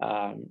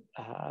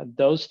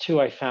those two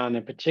I found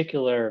in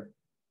particular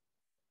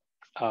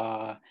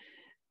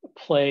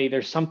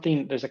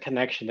there's a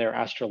connection there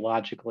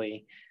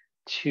astrologically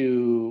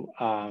to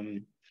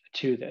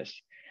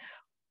this.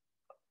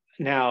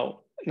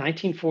 Now,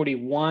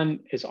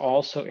 1941 is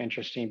also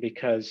interesting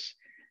because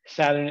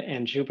Saturn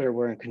and Jupiter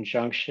were in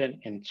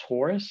conjunction in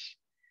Taurus,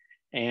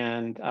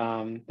 and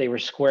they were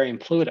squaring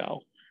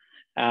Pluto.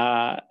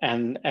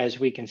 And as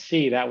we can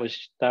see, that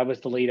was the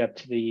lead up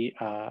to the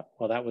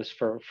that was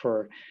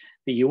for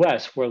the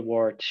U.S. World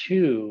War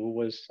II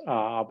was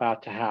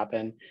about to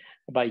happen,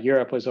 but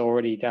Europe was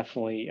already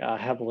definitely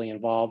heavily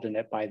involved in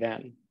it by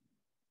then.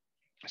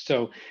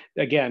 So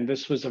again,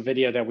 this was a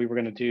video that we were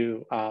going to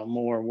do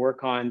more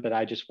work on, but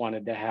I just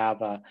wanted to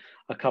have a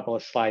couple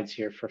of slides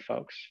here for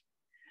folks.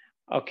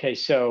 Okay,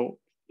 so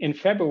in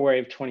February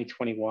of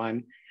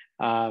 2021,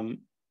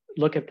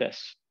 look at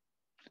this.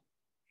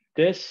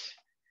 This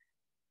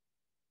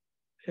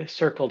is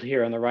circled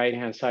here on the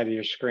right-hand side of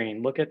your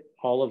screen. Look at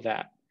all of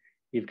that.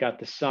 You've got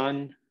the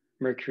Sun,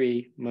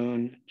 Mercury,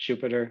 Moon,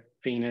 Jupiter,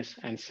 Venus,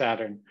 and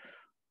Saturn,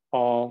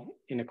 all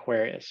in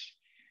Aquarius.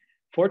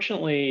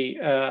 Fortunately,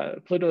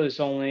 Pluto's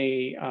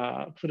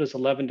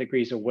 11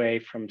 degrees away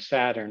from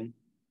Saturn,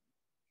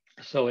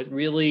 so it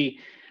really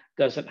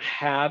doesn't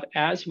have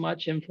as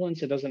much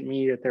influence. It doesn't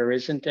mean that there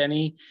isn't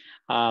any,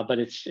 but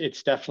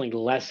it's definitely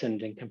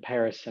lessened in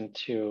comparison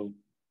to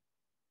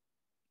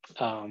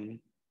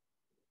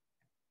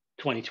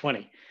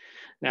 2020.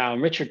 Now,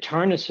 in Richard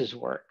Tarnas's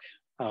work,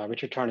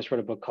 Richard Tarnas wrote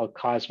a book called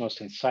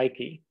Cosmos and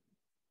Psyche.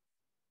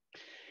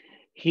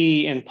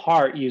 He, in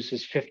part,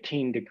 uses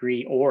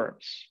 15-degree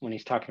orbs when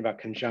he's talking about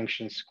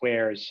conjunctions,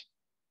 squares,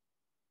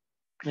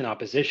 and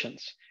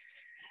oppositions.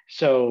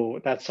 So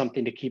that's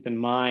something to keep in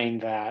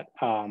mind, that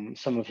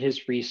some of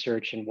his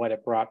research and what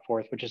it brought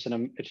forth, which is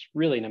it's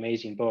really an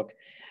amazing book.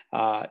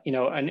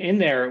 And in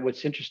there,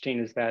 what's interesting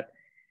is that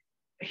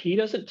he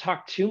doesn't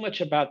talk too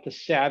much about the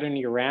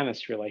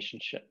Saturn-Uranus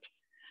relationship,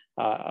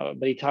 but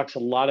he talks a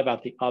lot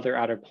about the other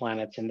outer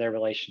planets and their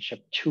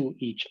relationship to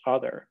each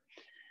other.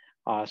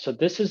 So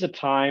this is a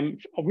time,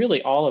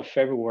 really all of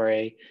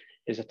February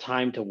is a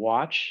time to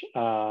watch.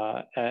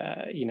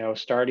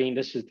 Starting,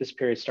 this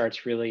period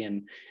starts really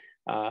in,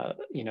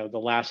 the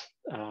last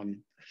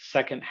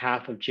second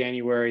half of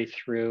January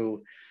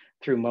through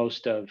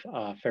most of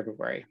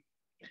February.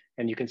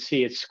 And you can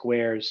see it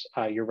squares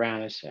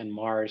Uranus and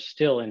Mars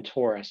still in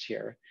Taurus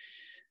here.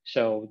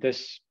 So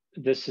there's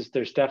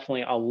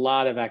definitely a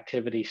lot of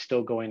activity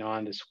still going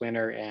on this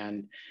winter,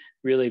 and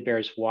really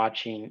bears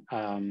watching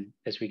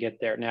as we get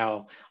there.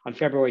 Now, on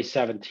February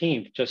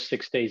 17th, just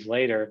 6 days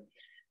later,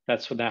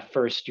 that's when that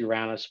first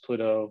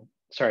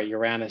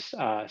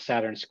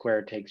Uranus-Saturn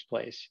square takes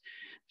place.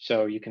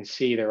 So you can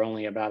see they're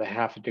only about a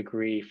half a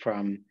degree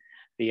from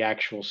the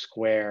actual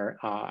square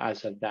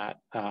as of that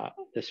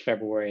this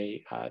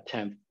February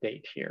 10th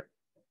date here.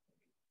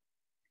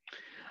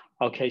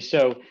 Okay,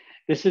 so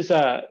this is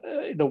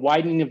the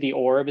widening of the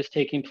orb is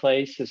taking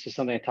place. This is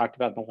something I talked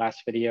about in the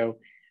last video.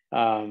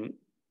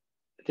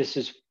 This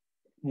is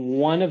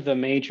one of the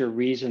major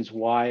reasons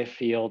why I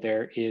feel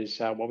there is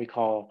what we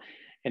call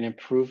an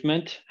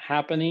improvement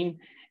happening,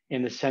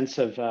 in the sense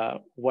of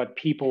what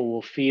people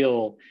will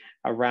feel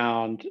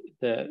around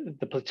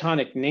the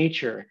Platonic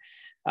nature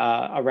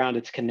around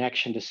its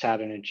connection to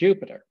Saturn and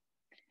Jupiter.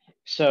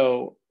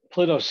 So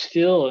Pluto's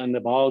still in the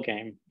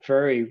ballgame,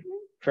 very,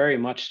 very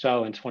much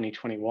so in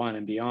 2021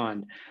 and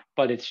beyond.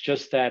 But it's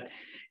just that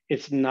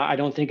it's not, I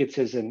don't think it's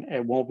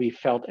it won't be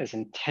felt as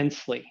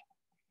intensely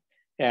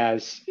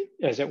as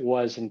it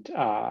was in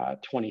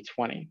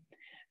 2020.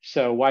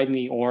 So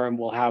widening the orb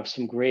will have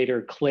some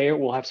greater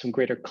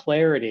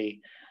clarity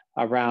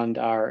around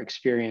our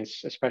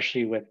experience,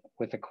 especially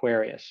with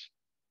Aquarius.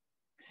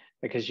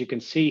 Because you can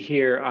see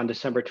here on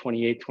December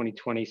 28,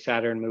 2020,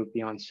 Saturn moved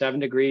beyond 7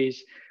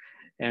 degrees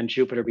and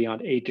Jupiter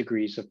beyond 8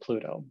 degrees of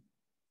Pluto.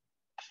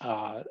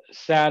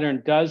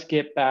 Saturn does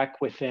get back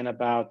within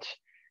about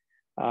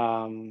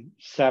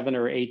 7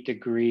 or 8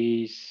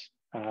 degrees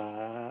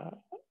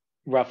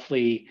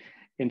roughly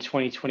in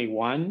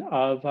 2021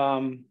 of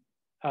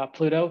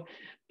Pluto,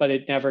 but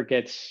it never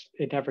gets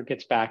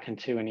back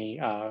into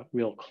any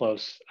real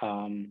close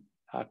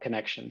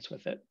connections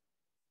with it.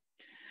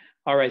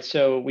 All right,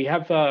 so we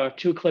have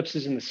 2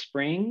 eclipses in the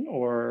spring,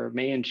 or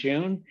May and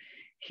June,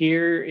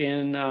 here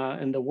in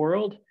the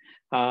world.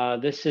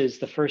 This is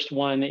the first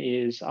one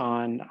is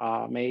on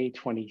May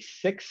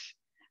 26,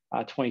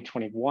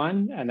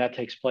 2021, and that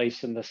takes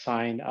place in the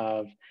sign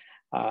of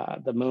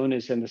the moon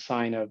is in the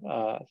sign of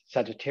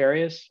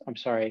Sagittarius.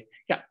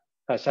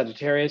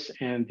 Sagittarius,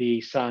 and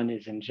the sun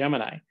is in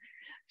Gemini.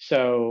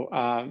 So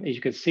as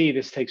you can see,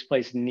 this takes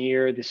place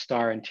near the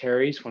star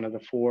Antares, one of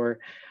the 4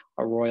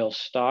 royal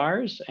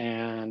stars,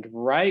 and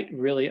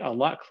really a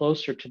lot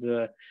closer to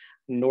the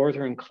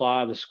northern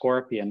claw of the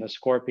Scorpion. The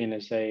Scorpion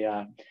is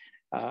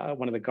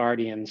one of the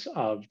guardians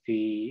of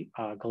the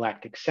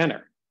galactic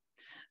center,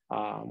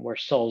 where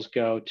souls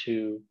go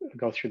through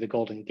the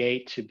Golden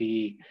Gate to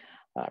be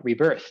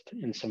rebirthed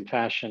in some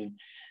fashion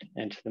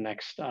into the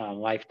next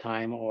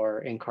lifetime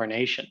or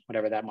incarnation,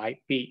 whatever that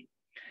might be.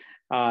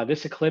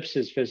 This eclipse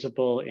is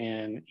visible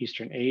in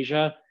Eastern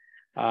Asia,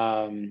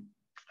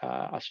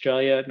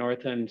 Australia,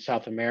 North and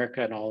South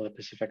America, and all of the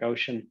Pacific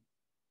Ocean.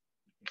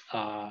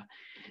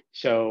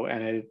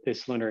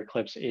 This lunar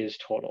eclipse is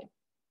total.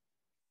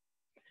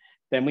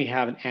 Then we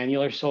have an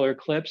annular solar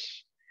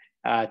eclipse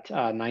at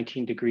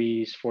 19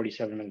 degrees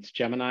 47 minutes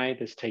Gemini.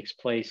 This takes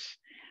place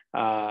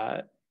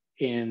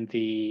in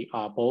the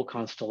Bull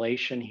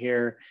constellation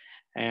here.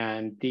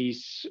 And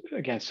these,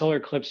 again, solar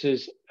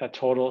eclipses,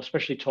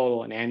 especially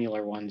total and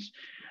annular ones,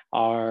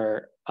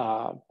 are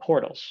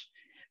portals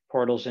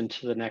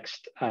into the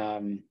next,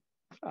 into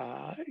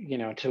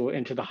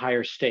the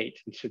higher state,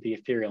 into the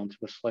ethereal, into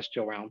the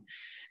celestial realm.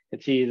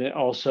 It's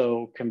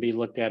also can be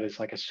looked at as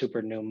like a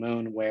super new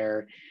moon,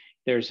 where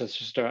there's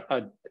just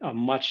a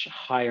much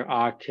higher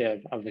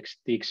octave of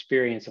the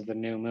experience of the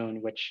new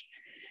moon, which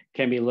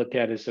can be looked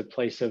at as a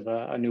place of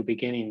a new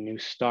beginning, new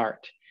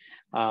start.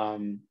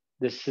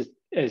 This is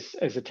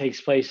as it takes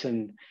place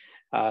in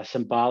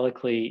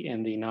symbolically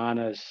in the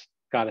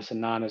goddess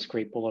Inanna's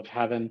great bull of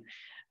heaven.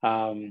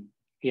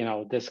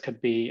 This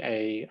could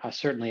be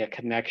certainly a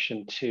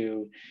connection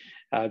to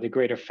the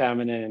greater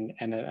feminine,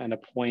 and a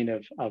point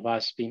of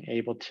us being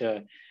able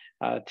to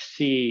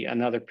see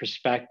another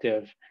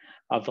perspective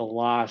of the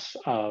loss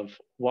of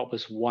what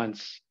was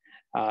once,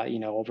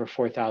 over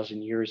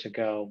 4,000 years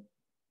ago,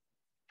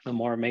 a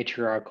more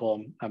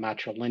matriarchal,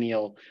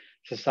 matrilineal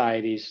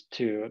societies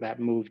that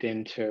moved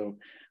into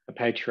a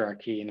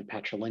patriarchy and a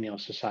patrilineal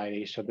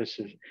society. So this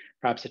is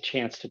perhaps a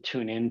chance to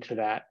tune into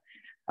that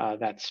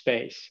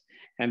space.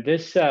 And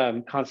this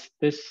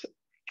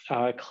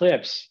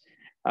eclipse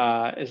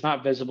is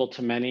not visible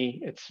to many.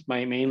 It's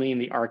mainly in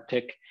the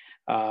Arctic,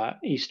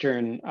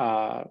 eastern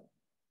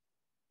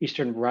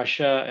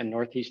Russia and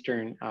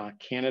northeastern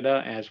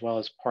Canada, as well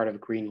as part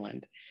of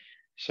Greenland.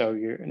 So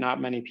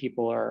not many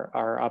people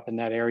are up in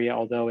that area,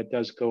 although it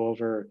does go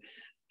over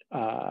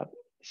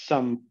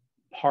some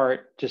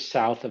part just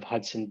south of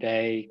Hudson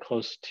Bay,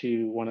 close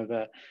to one of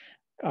the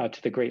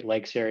to the Great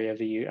Lakes area of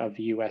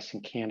the U.S.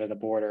 and Canada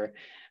border.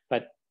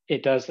 But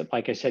it does,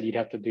 like I said,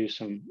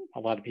 a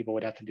lot of people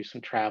would have to do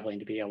some traveling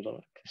to be able to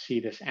see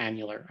this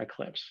annular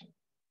eclipse.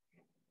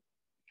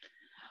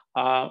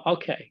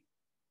 Okay.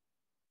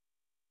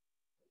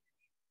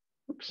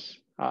 Oops.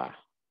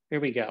 here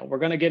we go. We're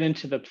going to get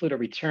into the Pluto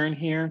return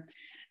here.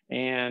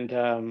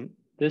 And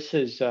this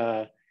is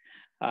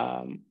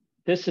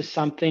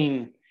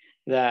something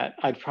that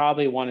I'd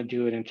probably want to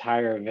do an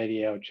entire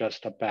video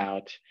just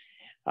about.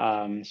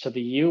 So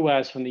the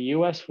US, when the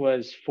US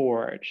was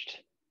forged,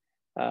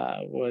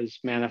 was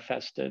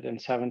manifested in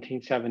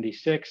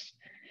 1776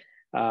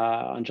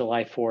 on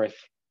July 4th,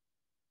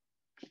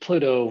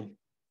 Pluto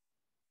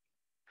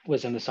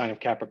was in the sign of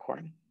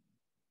Capricorn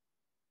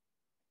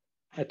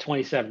at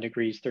 27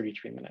 degrees,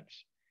 33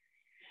 minutes.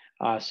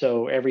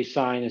 So every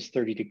sign is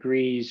 30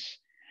 degrees,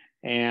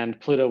 and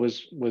Pluto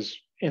was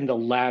in the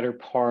latter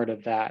part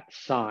of that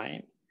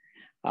sign.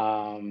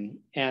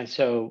 And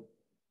so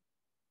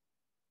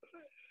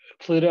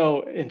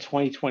Pluto in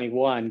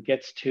 2021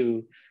 gets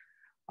to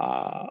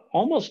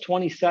almost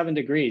 27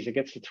 degrees. It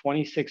gets to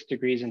 26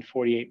 degrees and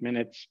 48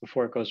 minutes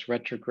before it goes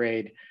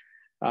retrograde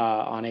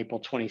on April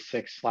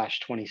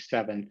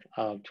 26/27th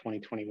of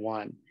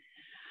 2021.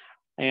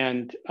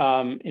 And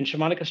in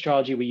Shamanic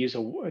astrology, we use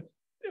a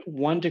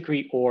 1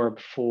 degree orb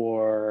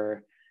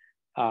for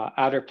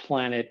outer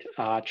planet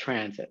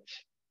transits,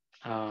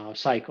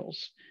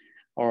 cycles,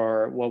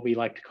 or what we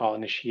like to call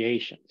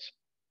initiations.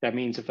 That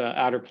means if an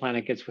outer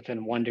planet gets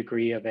within 1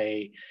 degree of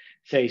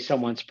say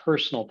someone's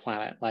personal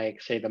planet,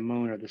 like say the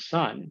moon or the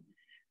sun,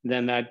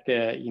 then that,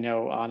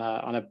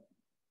 on a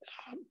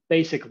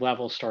basic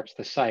level starts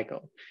the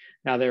cycle.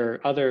 Now there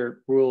are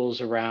other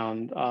rules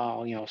around,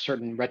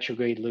 certain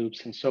retrograde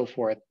loops and so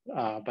forth,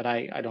 but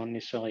I don't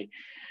necessarily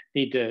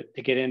need to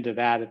get into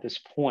that at this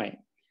point.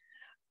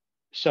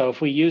 So if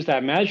we use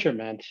that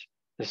measurement,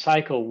 the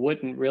cycle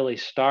wouldn't really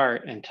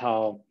start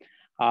until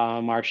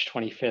March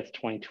 25th,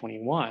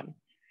 2021.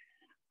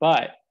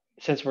 But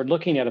since we're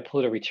looking at a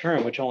Pluto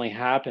return, which only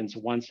happens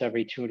once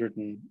every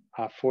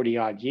 240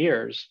 odd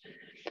years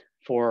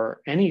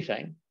for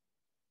anything,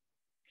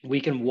 we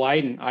can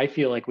widen, I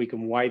feel like we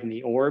can widen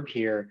the orb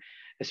here,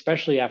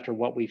 especially after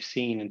what we've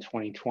seen in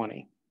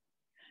 2020.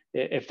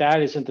 If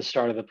that isn't the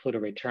start of the Pluto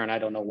return, I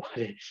don't know what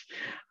is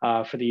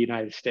for the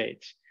United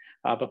States.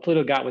 But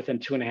Pluto got within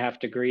 2.5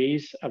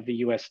 degrees of the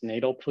US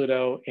natal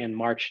Pluto in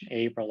March and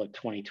April of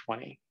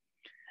 2020.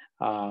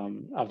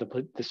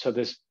 So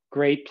this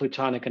great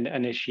Plutonic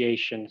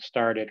initiation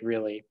started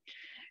really.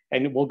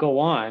 And we'll go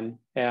on,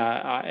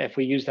 if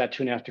we use that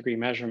 2.5 degree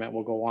measurement,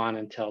 we'll go on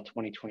until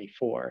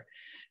 2024,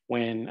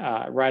 when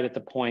right at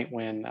the point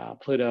when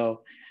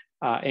Pluto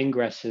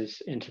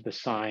ingresses into the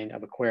sign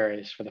of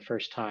Aquarius for the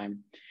first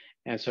time.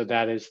 And so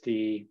that is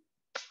the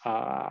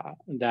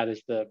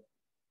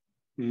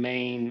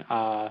main,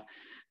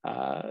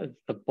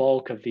 the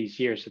bulk of these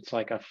years. It's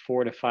like a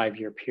 4 to 5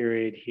 year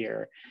period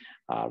here,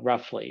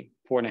 roughly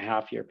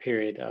 4.5 year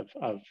period of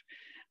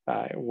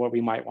what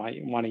we might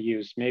want to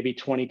use. Maybe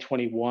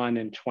 2021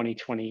 and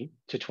 2020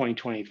 to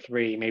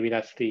 2023. Maybe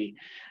that's the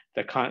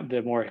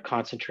more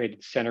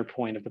concentrated center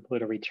point of the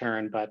Pluto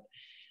return, but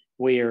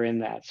we are in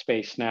that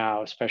space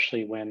now,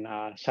 especially when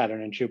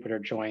Saturn and Jupiter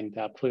joined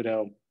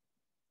Pluto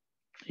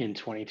in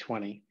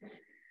 2020.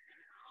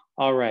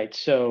 All right,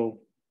 so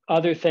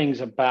other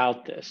things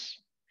about this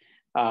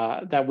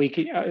that we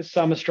can,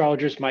 some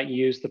astrologers might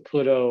use the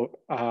Pluto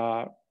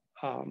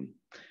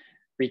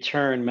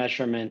return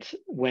measurement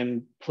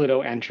when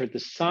Pluto entered the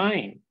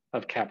sign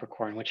of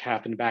Capricorn, which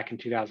happened back in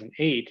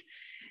 2008.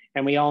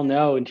 And we all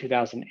know in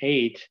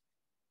 2008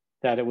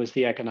 that it was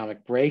the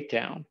economic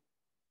breakdown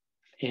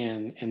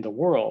in the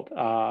world.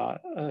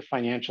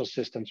 Financial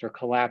systems were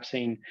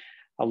collapsing.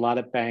 A lot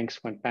of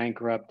banks went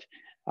bankrupt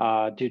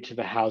due to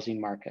the housing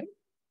market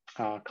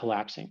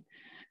collapsing.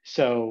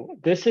 So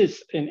this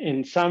is,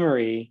 in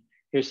summary,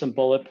 here's some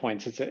bullet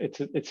points.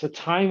 It's a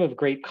time of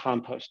great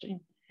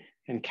composting.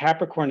 And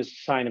Capricorn is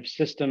a sign of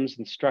systems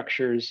and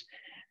structures,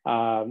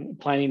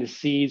 planting the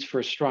seeds for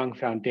a strong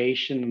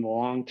foundation in the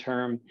long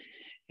term.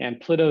 And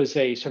Pluto is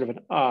a sort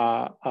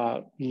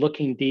of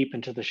looking deep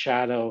into the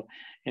shadow,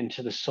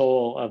 into the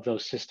soul of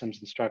those systems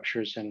and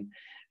structures, and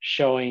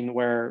showing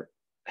where,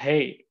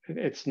 hey,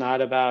 it's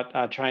not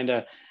about trying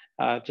to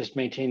just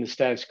maintain the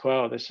status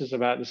quo. This is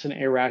an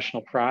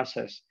irrational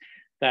process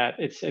that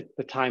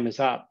the time is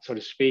up, so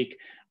to speak,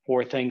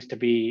 for things to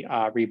be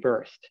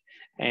rebirthed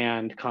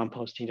and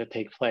composting to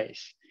take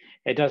place.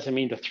 It doesn't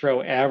mean to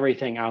throw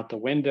everything out the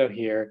window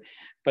here,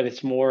 but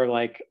it's more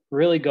like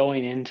really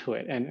going into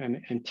it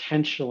and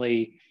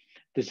intentionally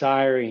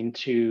desiring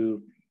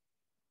to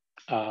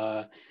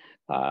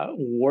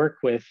work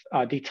with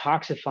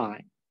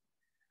detoxifying,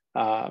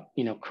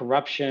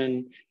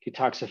 corruption,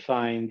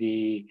 detoxifying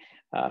the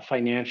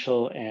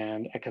financial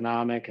and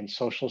economic and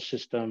social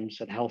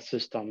systems and health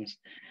systems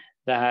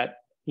that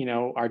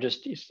are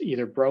just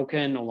either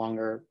broken, no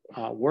longer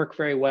work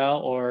very well,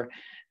 or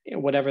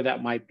whatever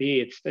that might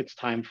be. It's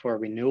time for a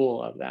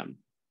renewal of them.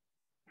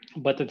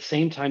 But at the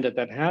same time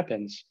that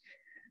happens,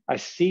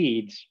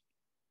 seeds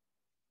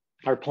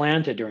are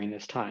planted during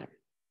this time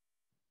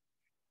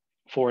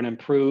for an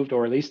improved,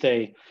 or at least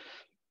a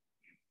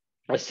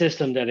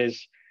system that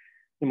is,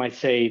 you might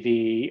say,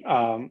 the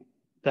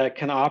that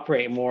can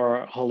operate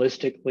more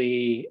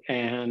holistically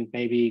and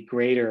maybe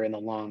greater in the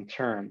long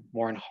term,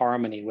 more in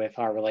harmony with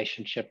our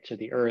relationship to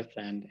the earth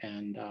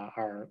and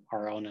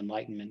our own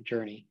enlightenment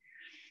journey.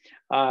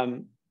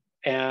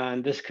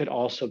 And this could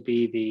also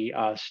be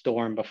the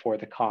storm before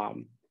the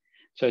calm.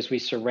 So as we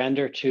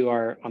surrender to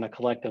on a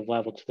collective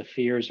level, to the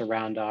fears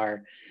around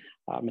our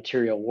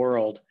material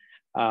world,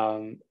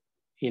 that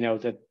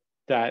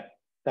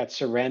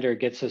surrender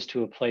gets us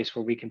to a place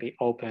where we can be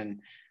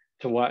open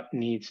to what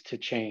needs to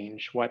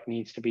change, what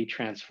needs to be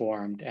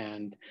transformed.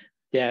 And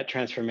that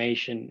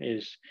transformation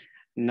is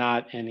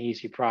not an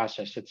easy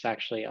process. It's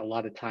actually a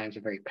lot of times a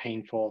very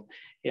painful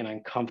and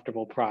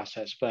uncomfortable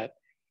process, but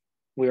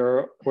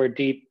we're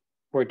deep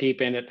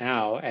in it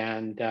now.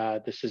 And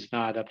this is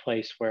not a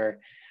place where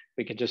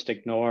we could just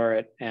ignore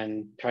it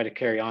and try to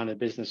carry on a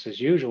business as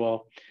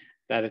usual.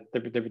 That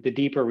the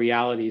deeper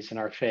realities in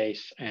our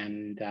face,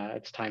 and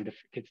it's time to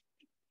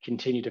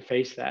continue to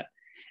face that.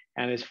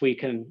 And if we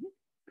can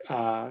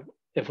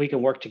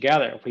work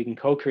together, if we can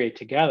co-create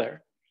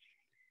together,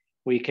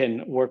 we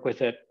can work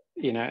with it,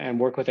 and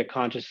work with it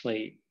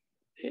consciously.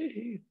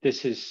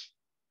 This is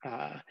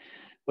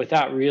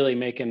without really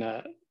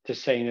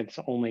just saying it's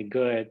only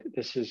good.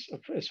 This is,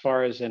 as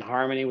far as in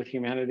harmony with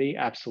humanity,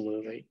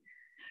 absolutely.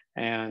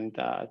 And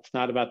it's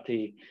not about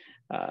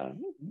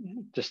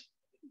just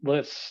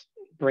let's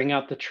bring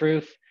out the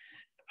truth.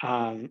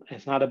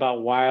 It's not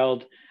about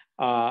wild,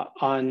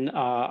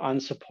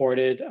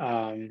 unsupported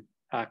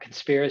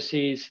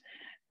conspiracies,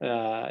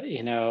 that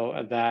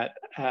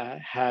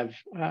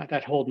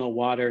hold no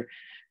water,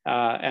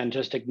 and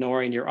just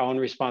ignoring your own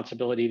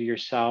responsibility to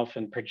yourself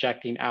and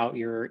projecting out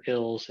your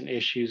ills and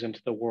issues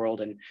into the world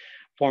and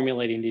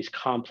formulating these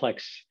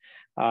complex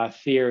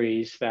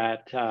theories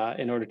that,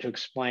 in order to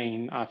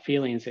explain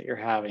feelings that you're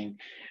having,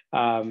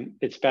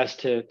 it's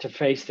best to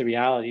face the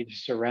reality, to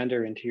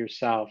surrender into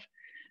yourself,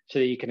 so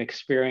that you can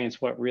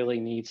experience what really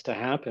needs to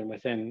happen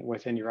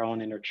within your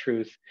own inner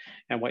truth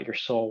and what your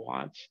soul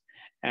wants.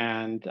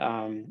 And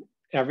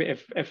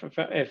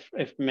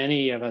if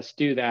many of us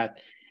do that,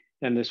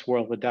 then this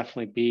world would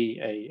definitely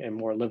be a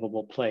more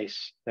livable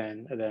place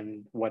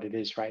than what it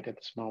is right at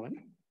this moment.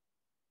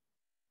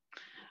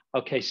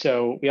 Okay,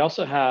 so we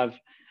also have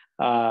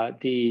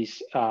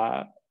these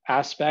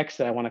aspects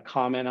that I want to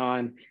comment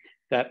on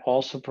that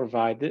also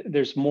provide,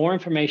 there's more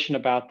information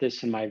about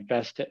this in my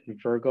Vesta and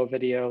Virgo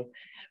video,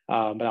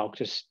 but I'll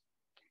just,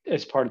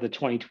 as part of the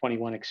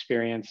 2021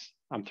 experience,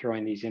 I'm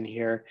throwing these in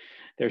here.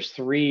 There's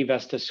 3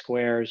 Vesta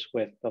squares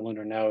with the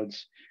lunar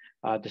nodes,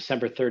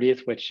 December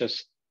 30th, which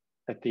just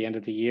at the end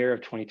of the year of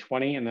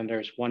 2020, and then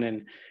there's one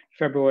in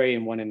February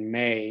and one in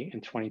May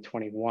in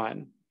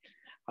 2021.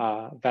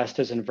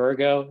 Vesta's in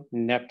Virgo,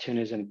 Neptune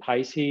is in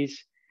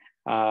Pisces,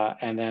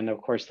 and then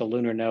of course the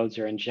lunar nodes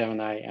are in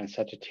Gemini and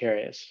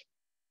Sagittarius.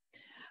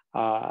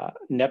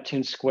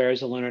 Neptune squares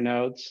the lunar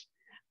nodes.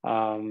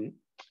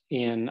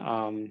 In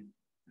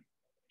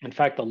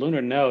fact, the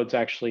lunar nodes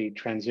actually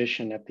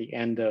transition at the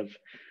end of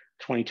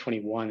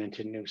 2021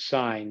 into new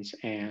signs,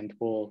 and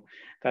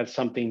that's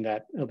something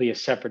that will be a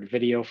separate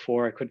video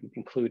for. I couldn't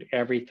include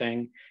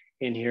everything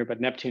in here,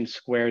 but Neptune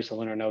squares the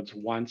lunar nodes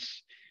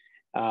once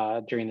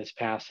during this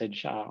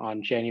passage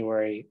on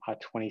January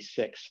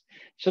 26th.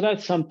 So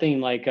that's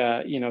something like,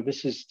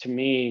 this is, to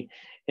me,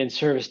 in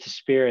service to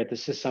spirit.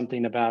 This is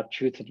something about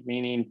truth and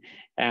meaning,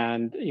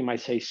 and you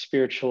might say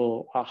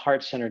spiritual,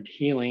 heart-centered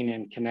healing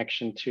and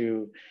connection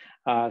to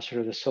sort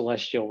of the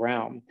celestial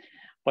realm,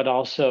 but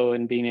also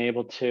in being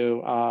able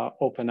to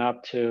open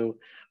up to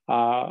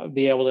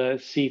be able to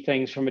see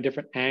things from a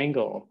different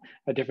angle,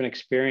 a different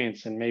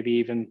experience, and maybe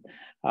even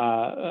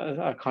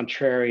a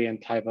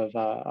contrarian type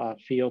of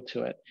feel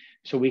to it.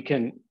 So you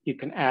can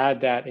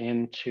add that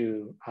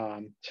into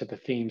to the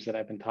themes that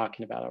I've been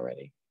talking about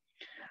already.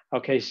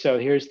 Okay, so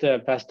here's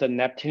the Vesta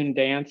Neptune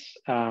dance.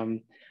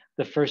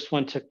 The first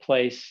one took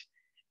place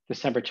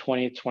December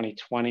 20th,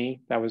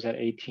 2020. That was at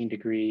 18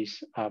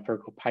 degrees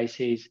Virgo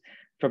Pisces.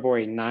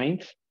 February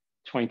 9th,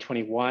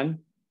 2021.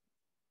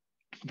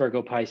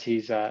 Virgo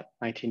Pisces,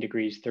 19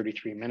 degrees,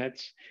 33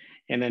 minutes.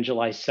 And then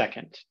July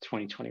 2nd,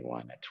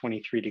 2021 at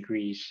 23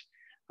 degrees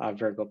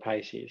Virgo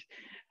Pisces.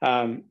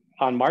 On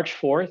March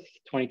 4th,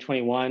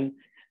 2021,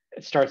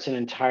 it starts an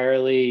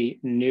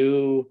entirely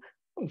new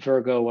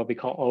Virgo, what we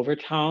call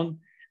overtone.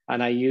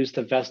 And I use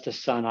the Vesta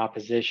Sun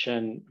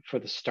opposition for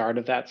the start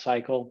of that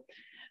cycle.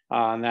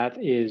 And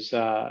that is,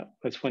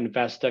 that's when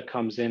Vesta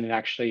comes in and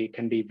actually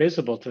can be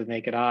visible to the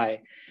naked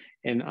eye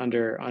and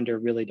under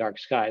really dark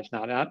skies.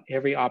 Now, not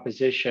every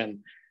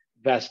opposition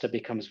Vesta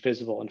becomes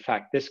visible. In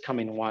fact, this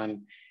coming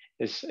one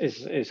is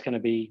going to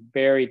be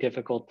very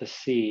difficult to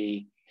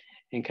see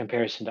in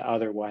comparison to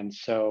other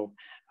ones. So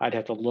I'd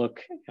have to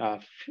look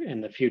in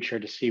the future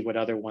to see what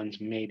other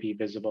ones may be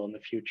visible in the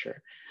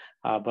future.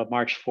 But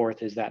March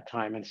 4th is that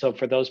time. And so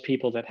for those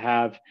people that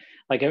have,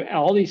 like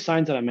all these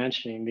signs that I'm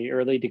mentioning, the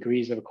early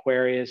degrees of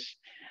Aquarius,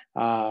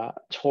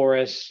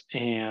 Taurus,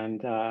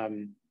 and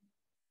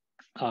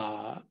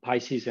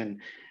Pisces, and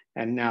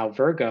now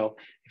Virgo,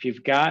 if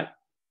you've got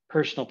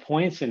personal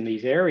points in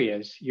these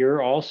areas,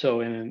 you're also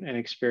in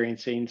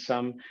experiencing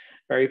some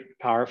very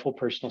powerful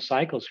personal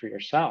cycles for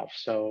yourself.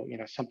 So,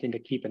 something to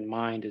keep in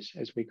mind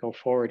as we go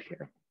forward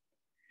here.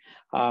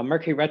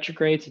 Mercury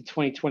retrogrades in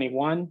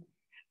 2021,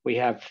 we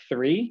have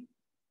 3,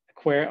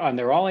 and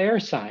they're all air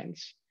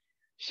signs.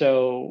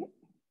 So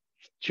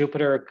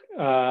Jupiter,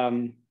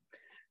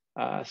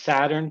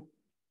 Saturn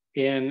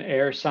in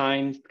air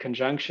sign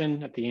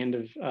conjunction at the end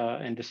of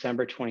in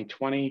December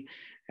 2020.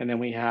 And then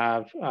we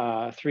have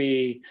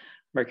 3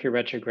 Mercury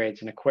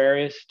retrogrades in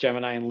Aquarius,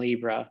 Gemini, and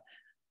Libra,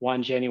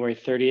 one January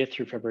 30th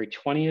through February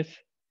 20th,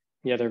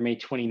 the other May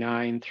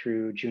 29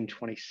 through June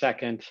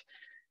 22nd,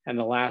 and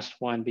the last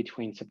one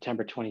between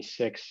September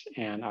 26th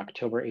and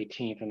October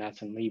 18th, and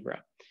that's in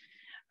Libra.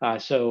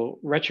 So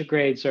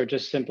retrogrades are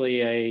just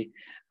simply a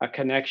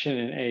connection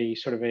and a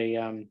sort of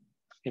a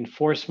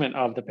enforcement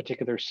of the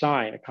particular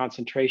sign, a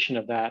concentration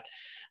of that,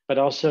 but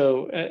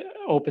also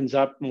opens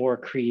up more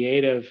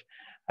creative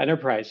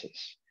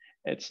enterprises.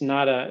 Tends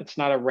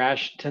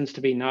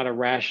to be not a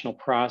rational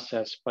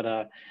process, but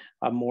a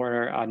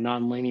more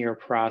nonlinear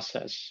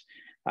process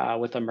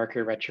with a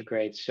Mercury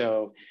retrograde.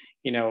 So,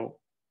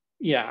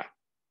 yeah,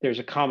 there's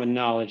a common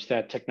knowledge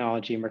that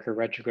technology and Mercury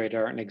retrograde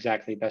aren't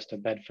exactly best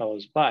of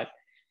bedfellows, but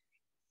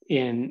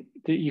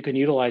you can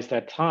utilize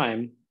that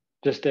time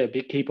just to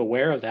keep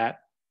aware of that.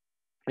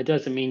 It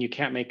doesn't mean you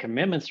can't make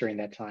commitments during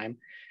that time.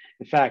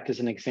 In fact, as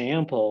an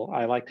example,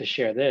 I like to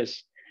share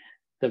this.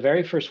 The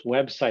very first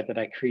website that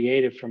I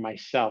created for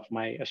myself,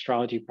 my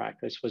astrology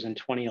practice, was in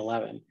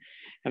 2011.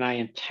 And I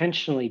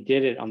intentionally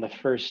did it on the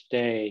first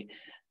day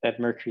that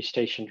Mercury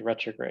stationed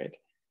retrograde.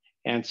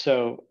 And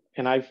so,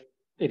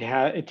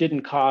 it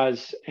didn't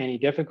cause any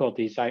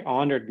difficulties. I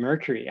honored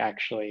Mercury,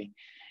 actually.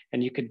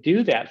 And you could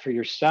do that for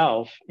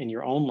yourself in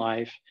your own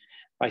life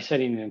by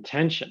setting an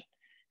intention.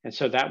 And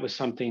so that was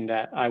something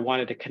that I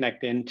wanted to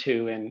connect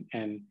into and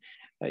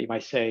you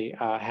might say,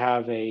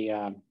 have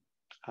a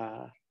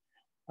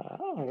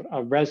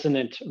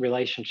resonant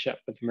relationship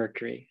with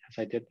Mercury as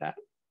I did that.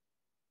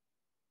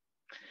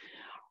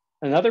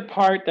 Another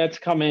part that's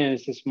come in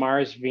is this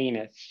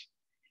Mars-Venus.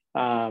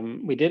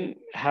 We didn't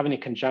have any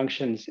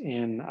conjunctions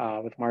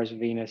with Mars and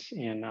Venus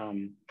in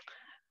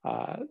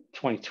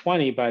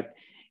 2020, but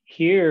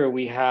here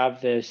we have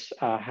this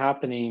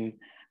happening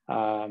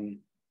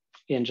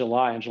in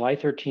July. On July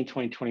 13,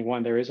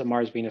 2021, there is a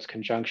Mars-Venus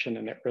conjunction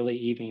in the early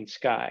evening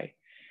sky.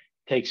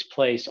 It takes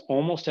place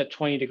almost at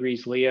 20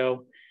 degrees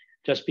Leo,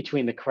 just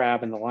between the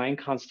Crab and the Lion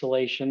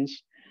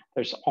constellations.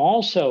 There's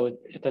also,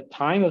 at the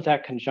time of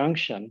that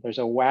conjunction, there's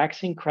a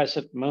waxing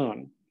crescent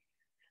moon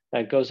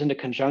that goes into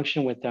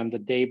conjunction with them the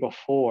day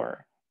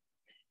before,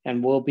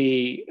 and will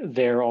be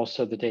there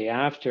also the day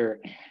after.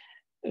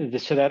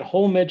 So that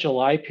whole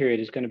mid-July period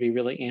is going to be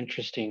really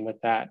interesting with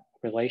that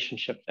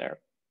relationship there.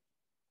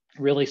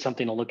 Really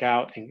something to look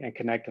out and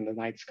connect in the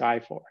night sky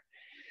for.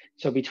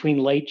 So between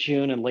late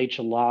June and late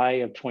July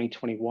of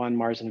 2021,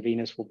 Mars and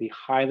Venus will be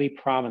highly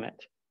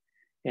prominent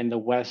in the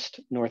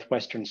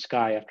northwestern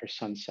sky after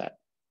sunset.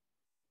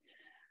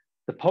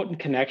 The potent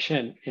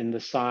connection in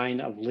the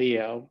sign of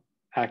Leo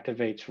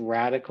activates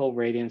radical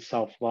radiant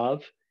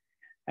self-love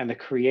and the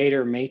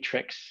creator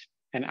matrix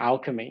and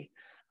alchemy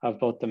of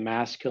both the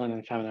masculine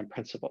and feminine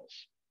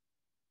principles.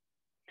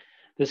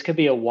 This could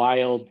be a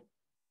wild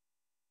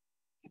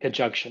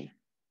conjunction.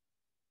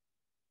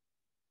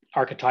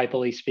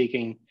 Archetypally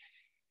speaking,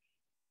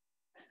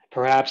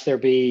 perhaps there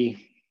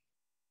be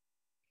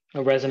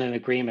a resonant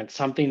agreement,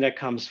 something that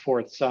comes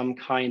forth, some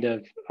kind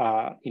of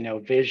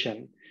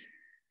vision,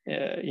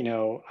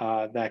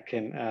 that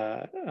can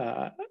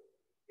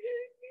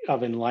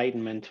of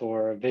enlightenment,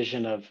 or a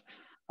vision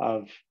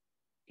of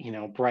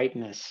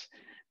brightness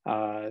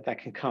that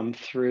can come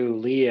through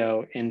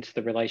Leo into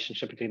the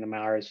relationship between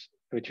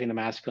the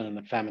masculine and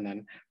the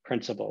feminine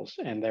principles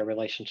and their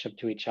relationship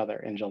to each other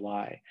in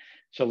July.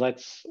 So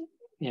let's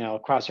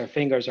cross our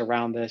fingers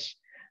around this.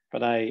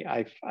 But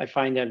I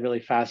find that really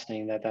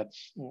fascinating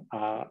that's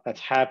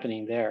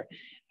happening there.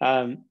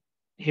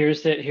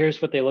 Here's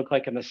what they look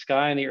like in the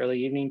sky in the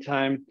early evening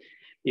time.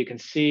 You can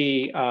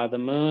see the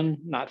moon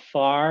not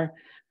far.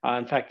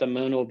 In fact, the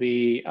moon will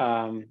be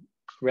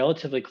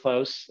relatively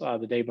close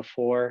the day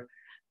before,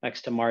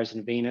 next to Mars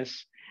and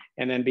Venus.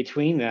 And then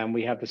between them,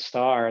 we have the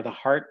star. The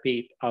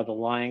heartbeat of the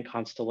Lion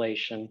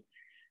constellation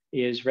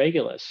is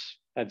Regulus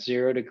at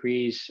 0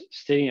 degrees,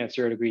 sitting at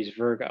 0 degrees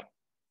Virgo.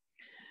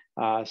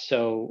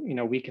 So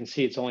we can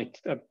see it's only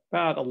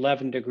about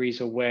 11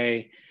 degrees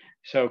away.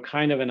 So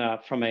kind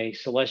of from a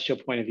celestial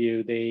point of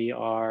view, they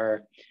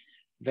are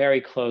very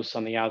close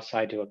on the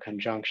outside to a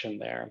conjunction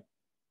there.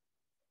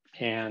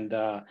 And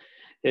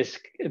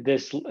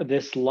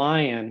this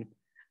lion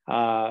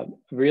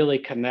really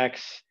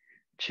connects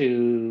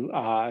to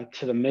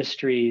the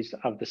mysteries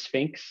of the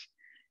Sphinx,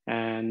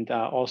 and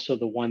also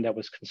the one that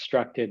was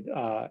constructed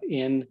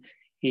in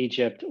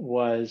Egypt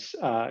was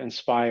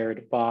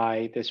inspired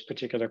by this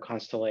particular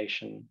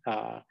constellation.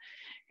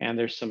 And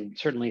there's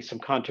certainly some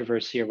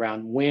controversy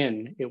around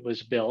when it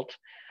was built,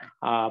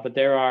 but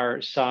there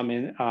are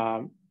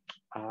some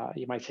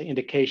you might say,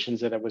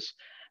 indications that it was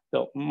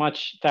built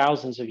much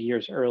thousands of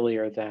years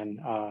earlier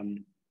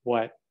than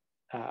what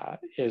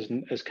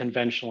is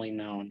conventionally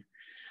known.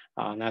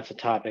 And that's a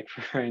topic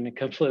for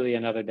completely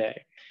another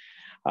day.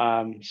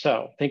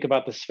 So think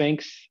about the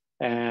Sphinx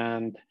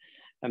and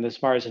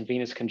this Mars and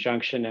Venus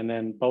conjunction, and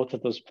then both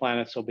of those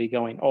planets will be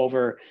going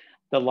over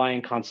the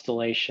Lion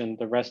constellation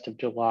the rest of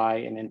July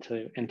and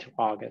into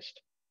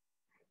August.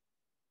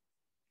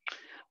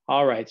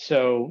 All right,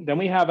 so then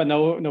we have a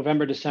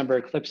November-December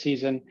eclipse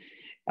season.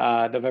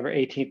 November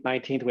 18th,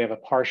 19th, we have a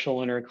partial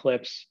lunar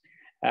eclipse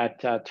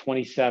at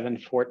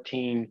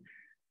 27:14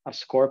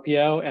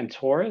 Scorpio and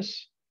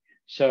Taurus.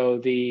 So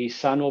the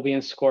sun will be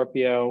in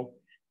Scorpio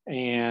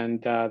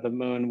and the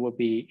moon will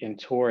be in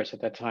Taurus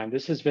at that time.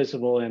 This is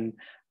visible in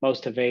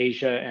most of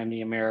Asia and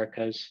the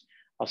Americas,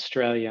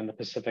 Australia and the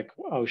Pacific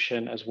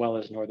Ocean, as well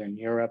as Northern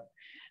Europe.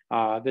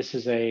 This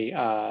is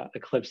a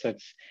eclipse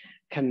that's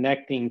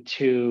connecting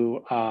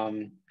to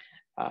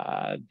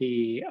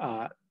the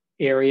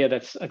area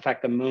that's, in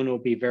fact, the moon will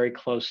be very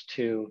close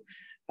to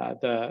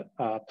the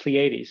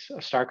Pleiades,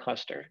 a star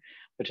cluster,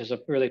 which is a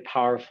really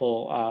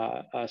powerful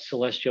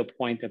celestial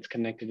point that's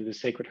connected to the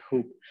sacred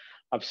hoop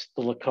of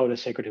the Lakota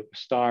sacred hoop of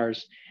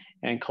stars.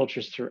 And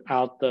cultures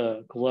throughout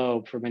the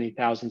globe for many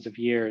thousands of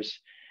years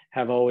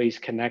have always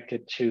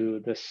connected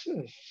to the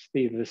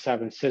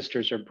seven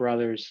sisters or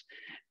brothers.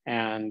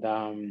 And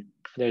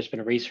there's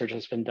been research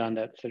that's been done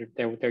that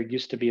there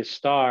used to be a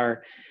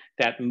star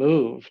that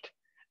moved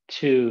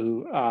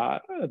to,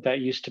 that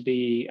used to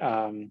be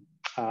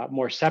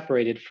more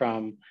separated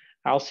from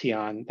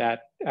Alcyon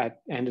that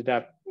ended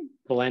up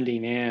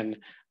blending in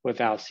with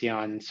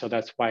Alcyon. So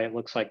that's why it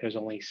looks like there's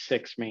only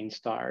 6 main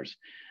stars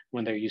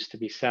when there used to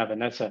be 7.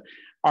 That's an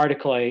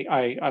article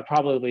I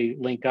probably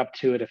link up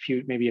to it,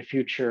 maybe a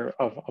future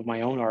of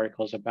my own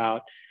articles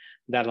about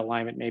that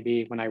alignment,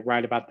 maybe when I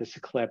write about this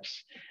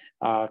eclipse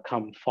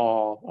come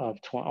fall of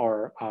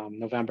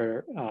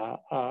November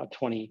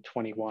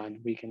 2021,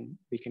 we can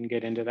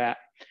get into that.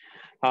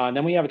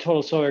 Then we have a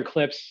total solar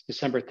eclipse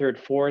December 3rd,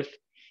 4th,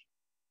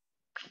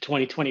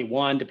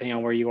 2021, depending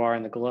on where you are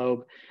in the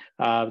globe.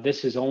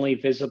 This is only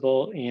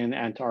visible in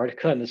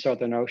Antarctica and the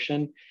Southern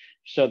Ocean.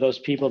 So those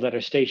people that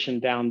are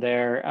stationed down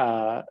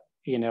there,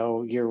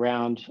 year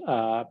round,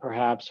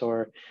 perhaps,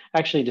 or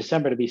actually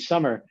December to be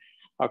summer,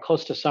 or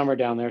close to summer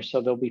down there.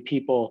 So there'll be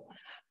people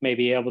may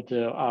be able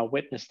to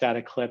witness that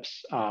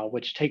eclipse,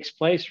 which takes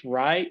place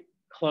right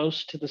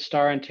close to the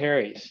star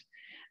Antares,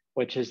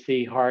 which is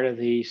the heart of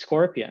the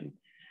Scorpion.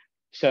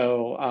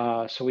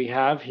 So, so we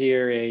have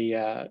here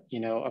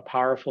a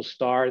powerful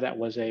star that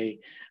was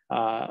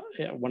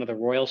one of the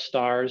royal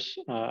stars,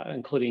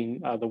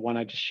 including the one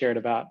I just shared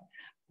about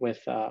with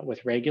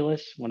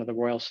Regulus, one of the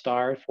royal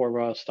stars, 4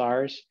 royal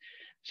stars.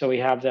 So we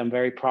have them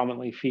very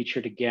prominently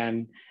featured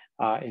again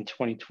in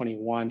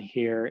 2021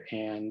 here,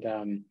 and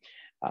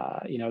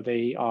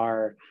they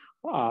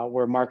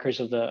were markers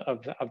of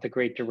the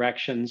great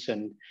directions.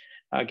 And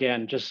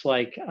again, just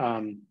like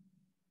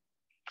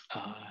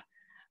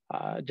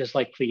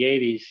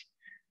Pleiades,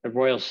 the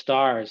royal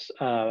stars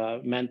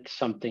meant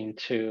something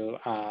to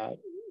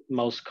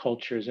most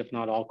cultures, if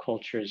not all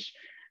cultures,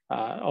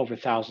 over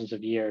thousands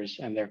of years,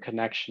 and their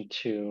connection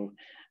to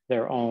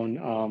their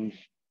own,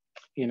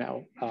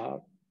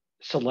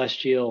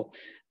 celestial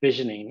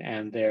visioning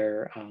and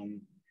their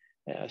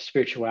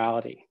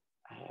spirituality.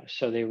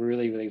 So they were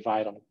really, really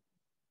vital.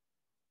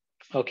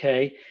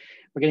 Okay,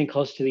 we're getting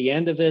close to the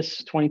end of this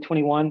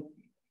 2021.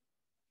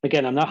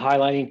 Again, I'm not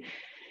highlighting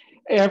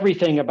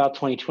everything about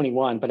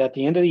 2021, but at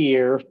the end of the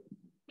year,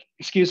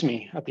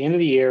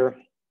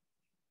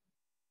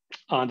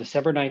 on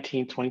December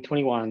 19th,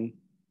 2021,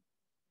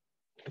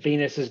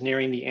 Venus is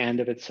nearing the end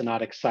of its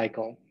synodic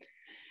cycle.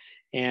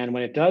 And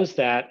when it does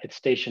that, it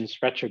stations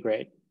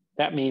retrograde.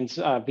 That means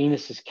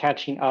Venus is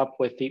catching up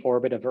with the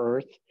orbit of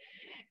Earth,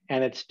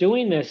 and it's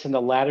doing this in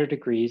the latter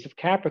degrees of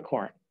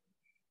Capricorn.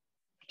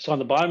 So on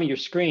the bottom of your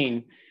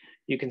screen,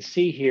 you can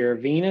see here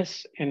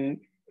Venus and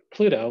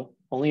Pluto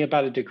only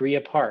about a degree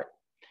apart.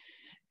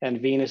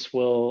 And Venus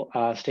will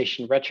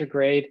station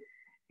retrograde.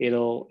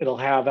 It'll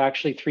have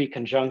actually 3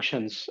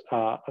 conjunctions.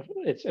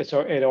 It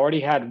already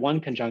had 1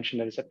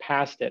 conjunction as it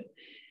passed it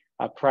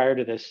prior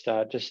to this,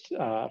 just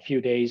a few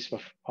days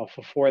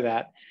before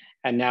that.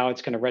 And now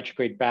it's going to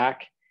retrograde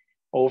back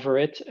over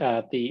it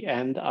at the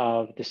end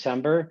of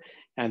December.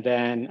 And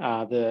then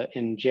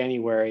in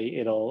January,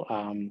 it'll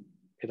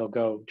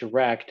go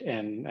direct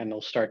and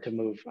it'll start to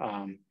move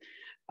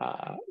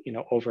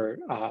over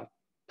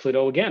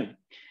Pluto again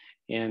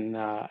in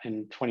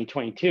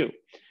 2022.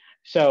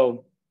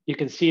 So you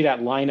can see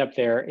that line up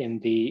there in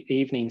the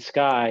evening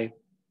sky.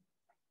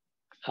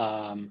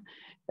 And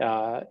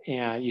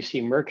you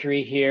see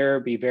Mercury here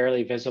be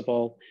barely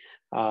visible,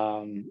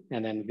 and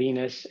then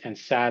Venus and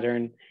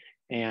Saturn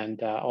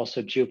and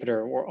also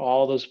Jupiter, where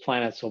all those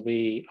planets will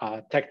be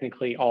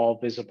technically all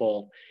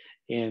visible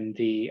in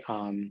the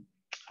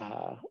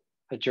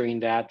during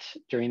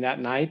that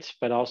night,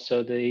 but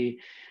also the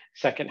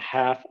second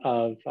half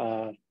of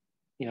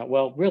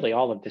well, really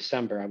all of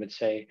December, I would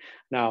say.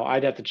 Now,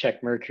 I'd have to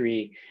check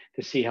Mercury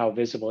to see how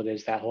visible it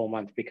is that whole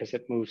month because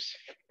it moves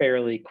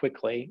fairly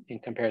quickly in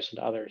comparison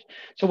to others.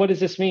 So what does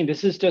this mean?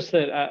 This is just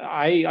that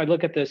I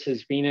look at this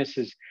as Venus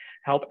is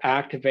help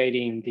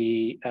activating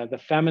the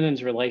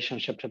feminine's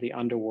relationship to the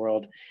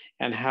underworld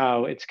and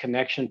how its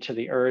connection to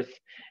the earth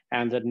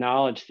and the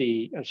knowledge,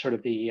 the sort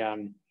of the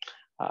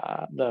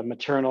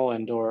maternal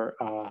and or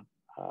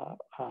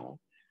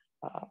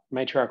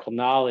matriarchal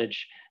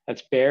knowledge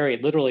that's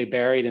buried, literally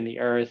buried in the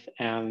earth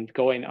and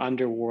going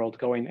underworld,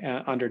 going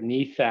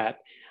underneath that,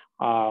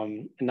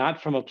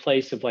 not from a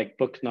place of like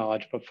book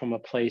knowledge, but from a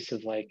place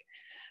of like,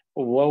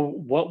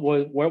 what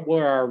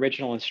were our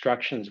original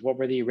instructions? What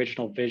were the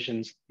original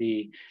visions?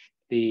 The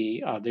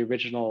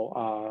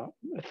original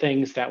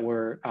things that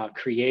were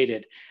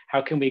created?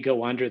 How can we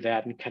go under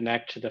that and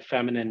connect to the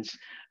feminine's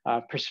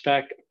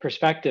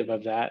perspective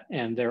of that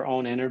and their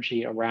own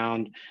energy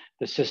around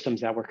the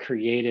systems that were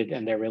created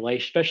and their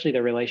relation, especially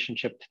their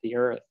relationship to the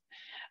earth?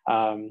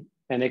 And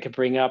they could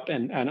bring up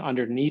and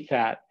underneath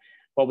that,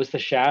 what was the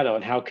shadow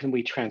and how can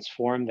we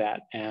transform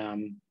that?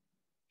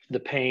 The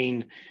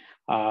pain,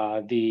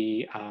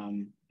 the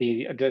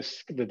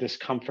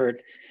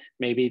discomfort,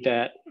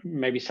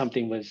 maybe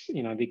something was,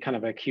 the kind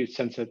of acute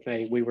sense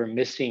that we were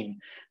missing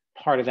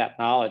part of that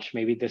knowledge.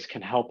 Maybe this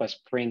can help us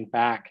bring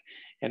back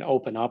and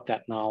open up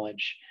that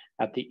knowledge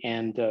at the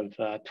end of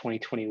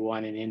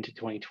 2021 and into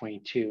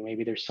 2022.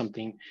 Maybe there's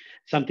something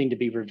to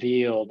be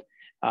revealed,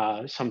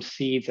 some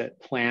seeds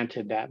that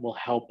planted that will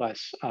help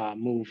us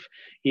move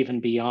even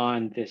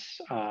beyond this,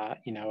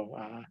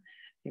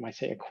 you might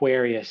say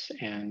Aquarius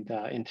and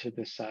into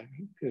this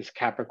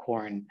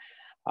Capricorn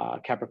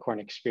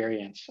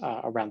experience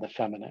around the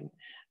feminine,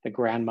 the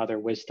grandmother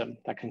wisdom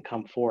that can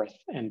come forth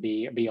and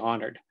be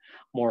honored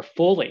more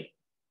fully.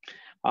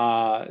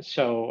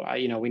 So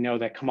we know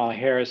that Kamala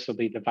Harris will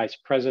be the vice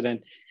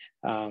president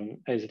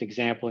as an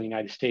example in the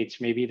United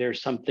States. Maybe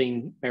there's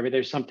something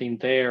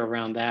there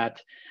around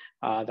that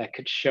that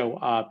could show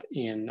up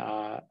in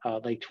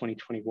late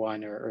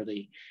 2021 or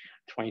early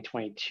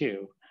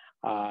 2022.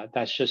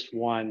 That's just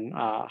one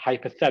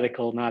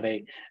hypothetical, not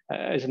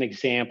as an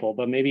example,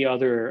 but maybe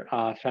other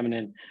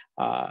feminine,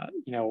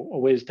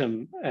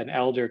 wisdom and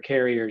elder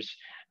carriers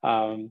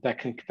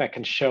that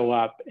can show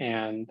up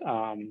and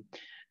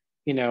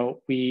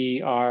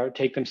we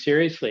take them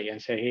seriously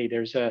and say, hey,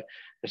 there's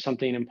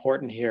something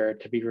important here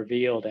to be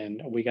revealed,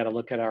 and we got to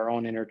look at our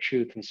own inner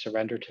truth and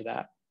surrender to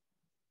that.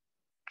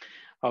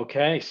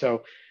 Okay,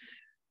 so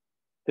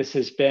this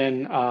has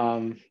been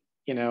a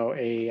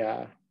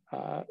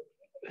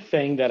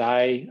thing that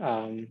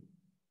I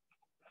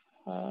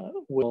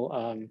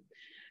will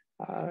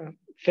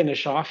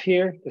finish off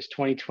here, this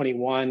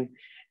 2021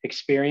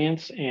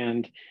 experience.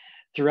 And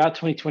throughout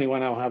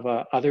 2021, I'll have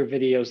other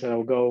videos that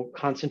will go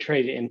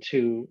concentrated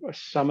into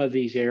some of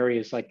these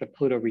areas like the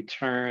Pluto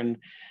return,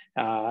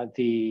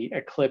 the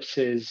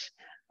eclipses,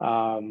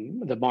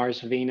 the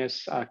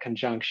Mars-Venus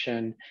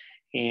conjunction,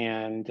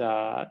 and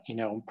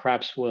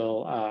perhaps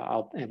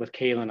with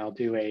Kaylin, I'll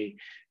do a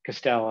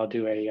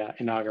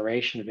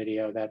inauguration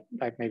video that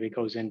maybe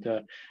goes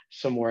into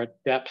some more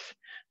depth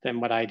than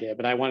what I did.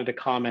 But I wanted to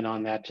comment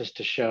on that just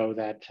to show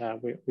that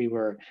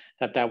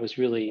that was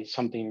really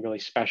something really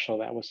special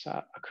that was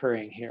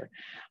occurring here.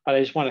 But I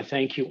just want to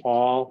thank you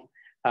all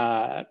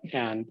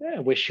and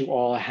wish you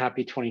all a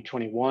happy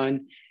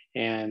 2021.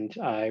 And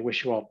I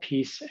wish you all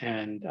peace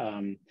and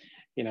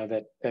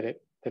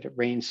that it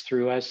rains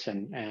through us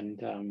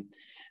and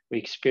we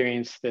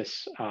experience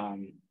this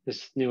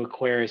new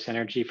Aquarius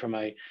energy from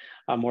a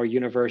more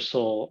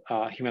universal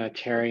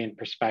humanitarian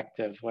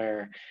perspective,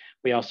 where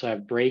we also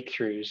have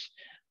breakthroughs,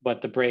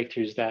 but the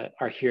breakthroughs that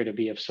are here to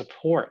be of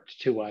support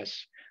to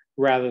us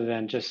rather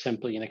than just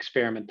simply an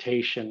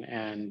experimentation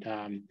and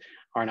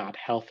are not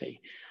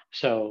healthy.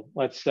 So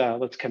let's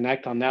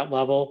connect on that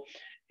level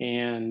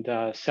and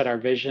set our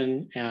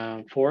vision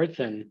forth.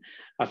 In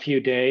a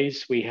few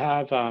days, we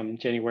have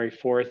January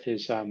 4th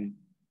is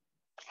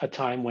a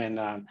time when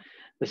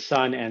the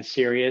Sun and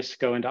Sirius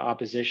go into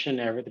opposition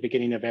at the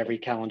beginning of every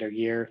calendar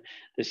year.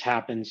 This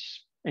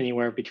happens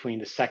anywhere between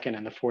the 2nd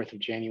and the 4th of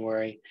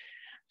January.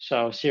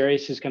 So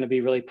Sirius is going to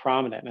be really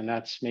prominent, and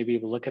that's, maybe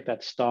we'll look at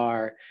that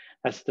star.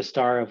 That's the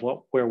star of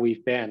where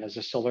we've been as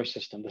a solar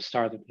system, the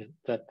star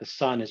that the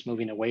Sun is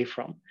moving away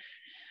from.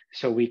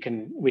 So we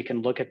can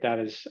look at that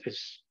as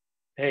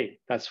hey,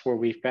 that's where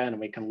we've been, and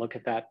we can look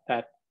at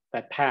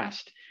that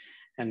past.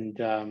 And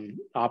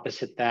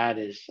opposite that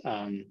is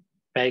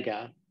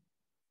Vega,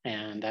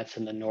 and that's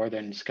in the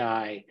northern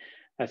sky.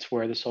 That's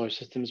where the solar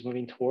system is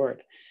moving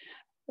toward.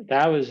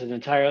 That'll be an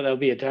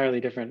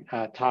entirely different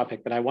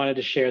topic, but I wanted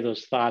to share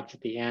those thoughts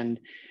at the end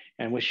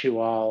and wish you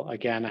all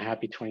again a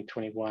happy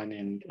 2021.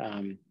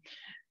 And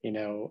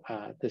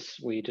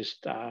we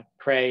just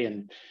pray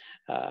and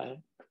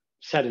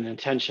set an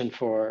intention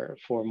for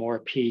more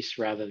peace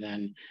rather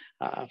than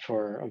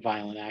for a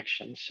violent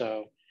action.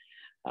 So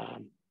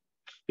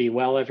be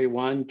well,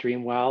 everyone,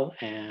 dream well,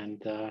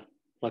 and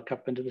look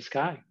up into the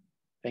sky.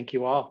 Thank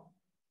you all.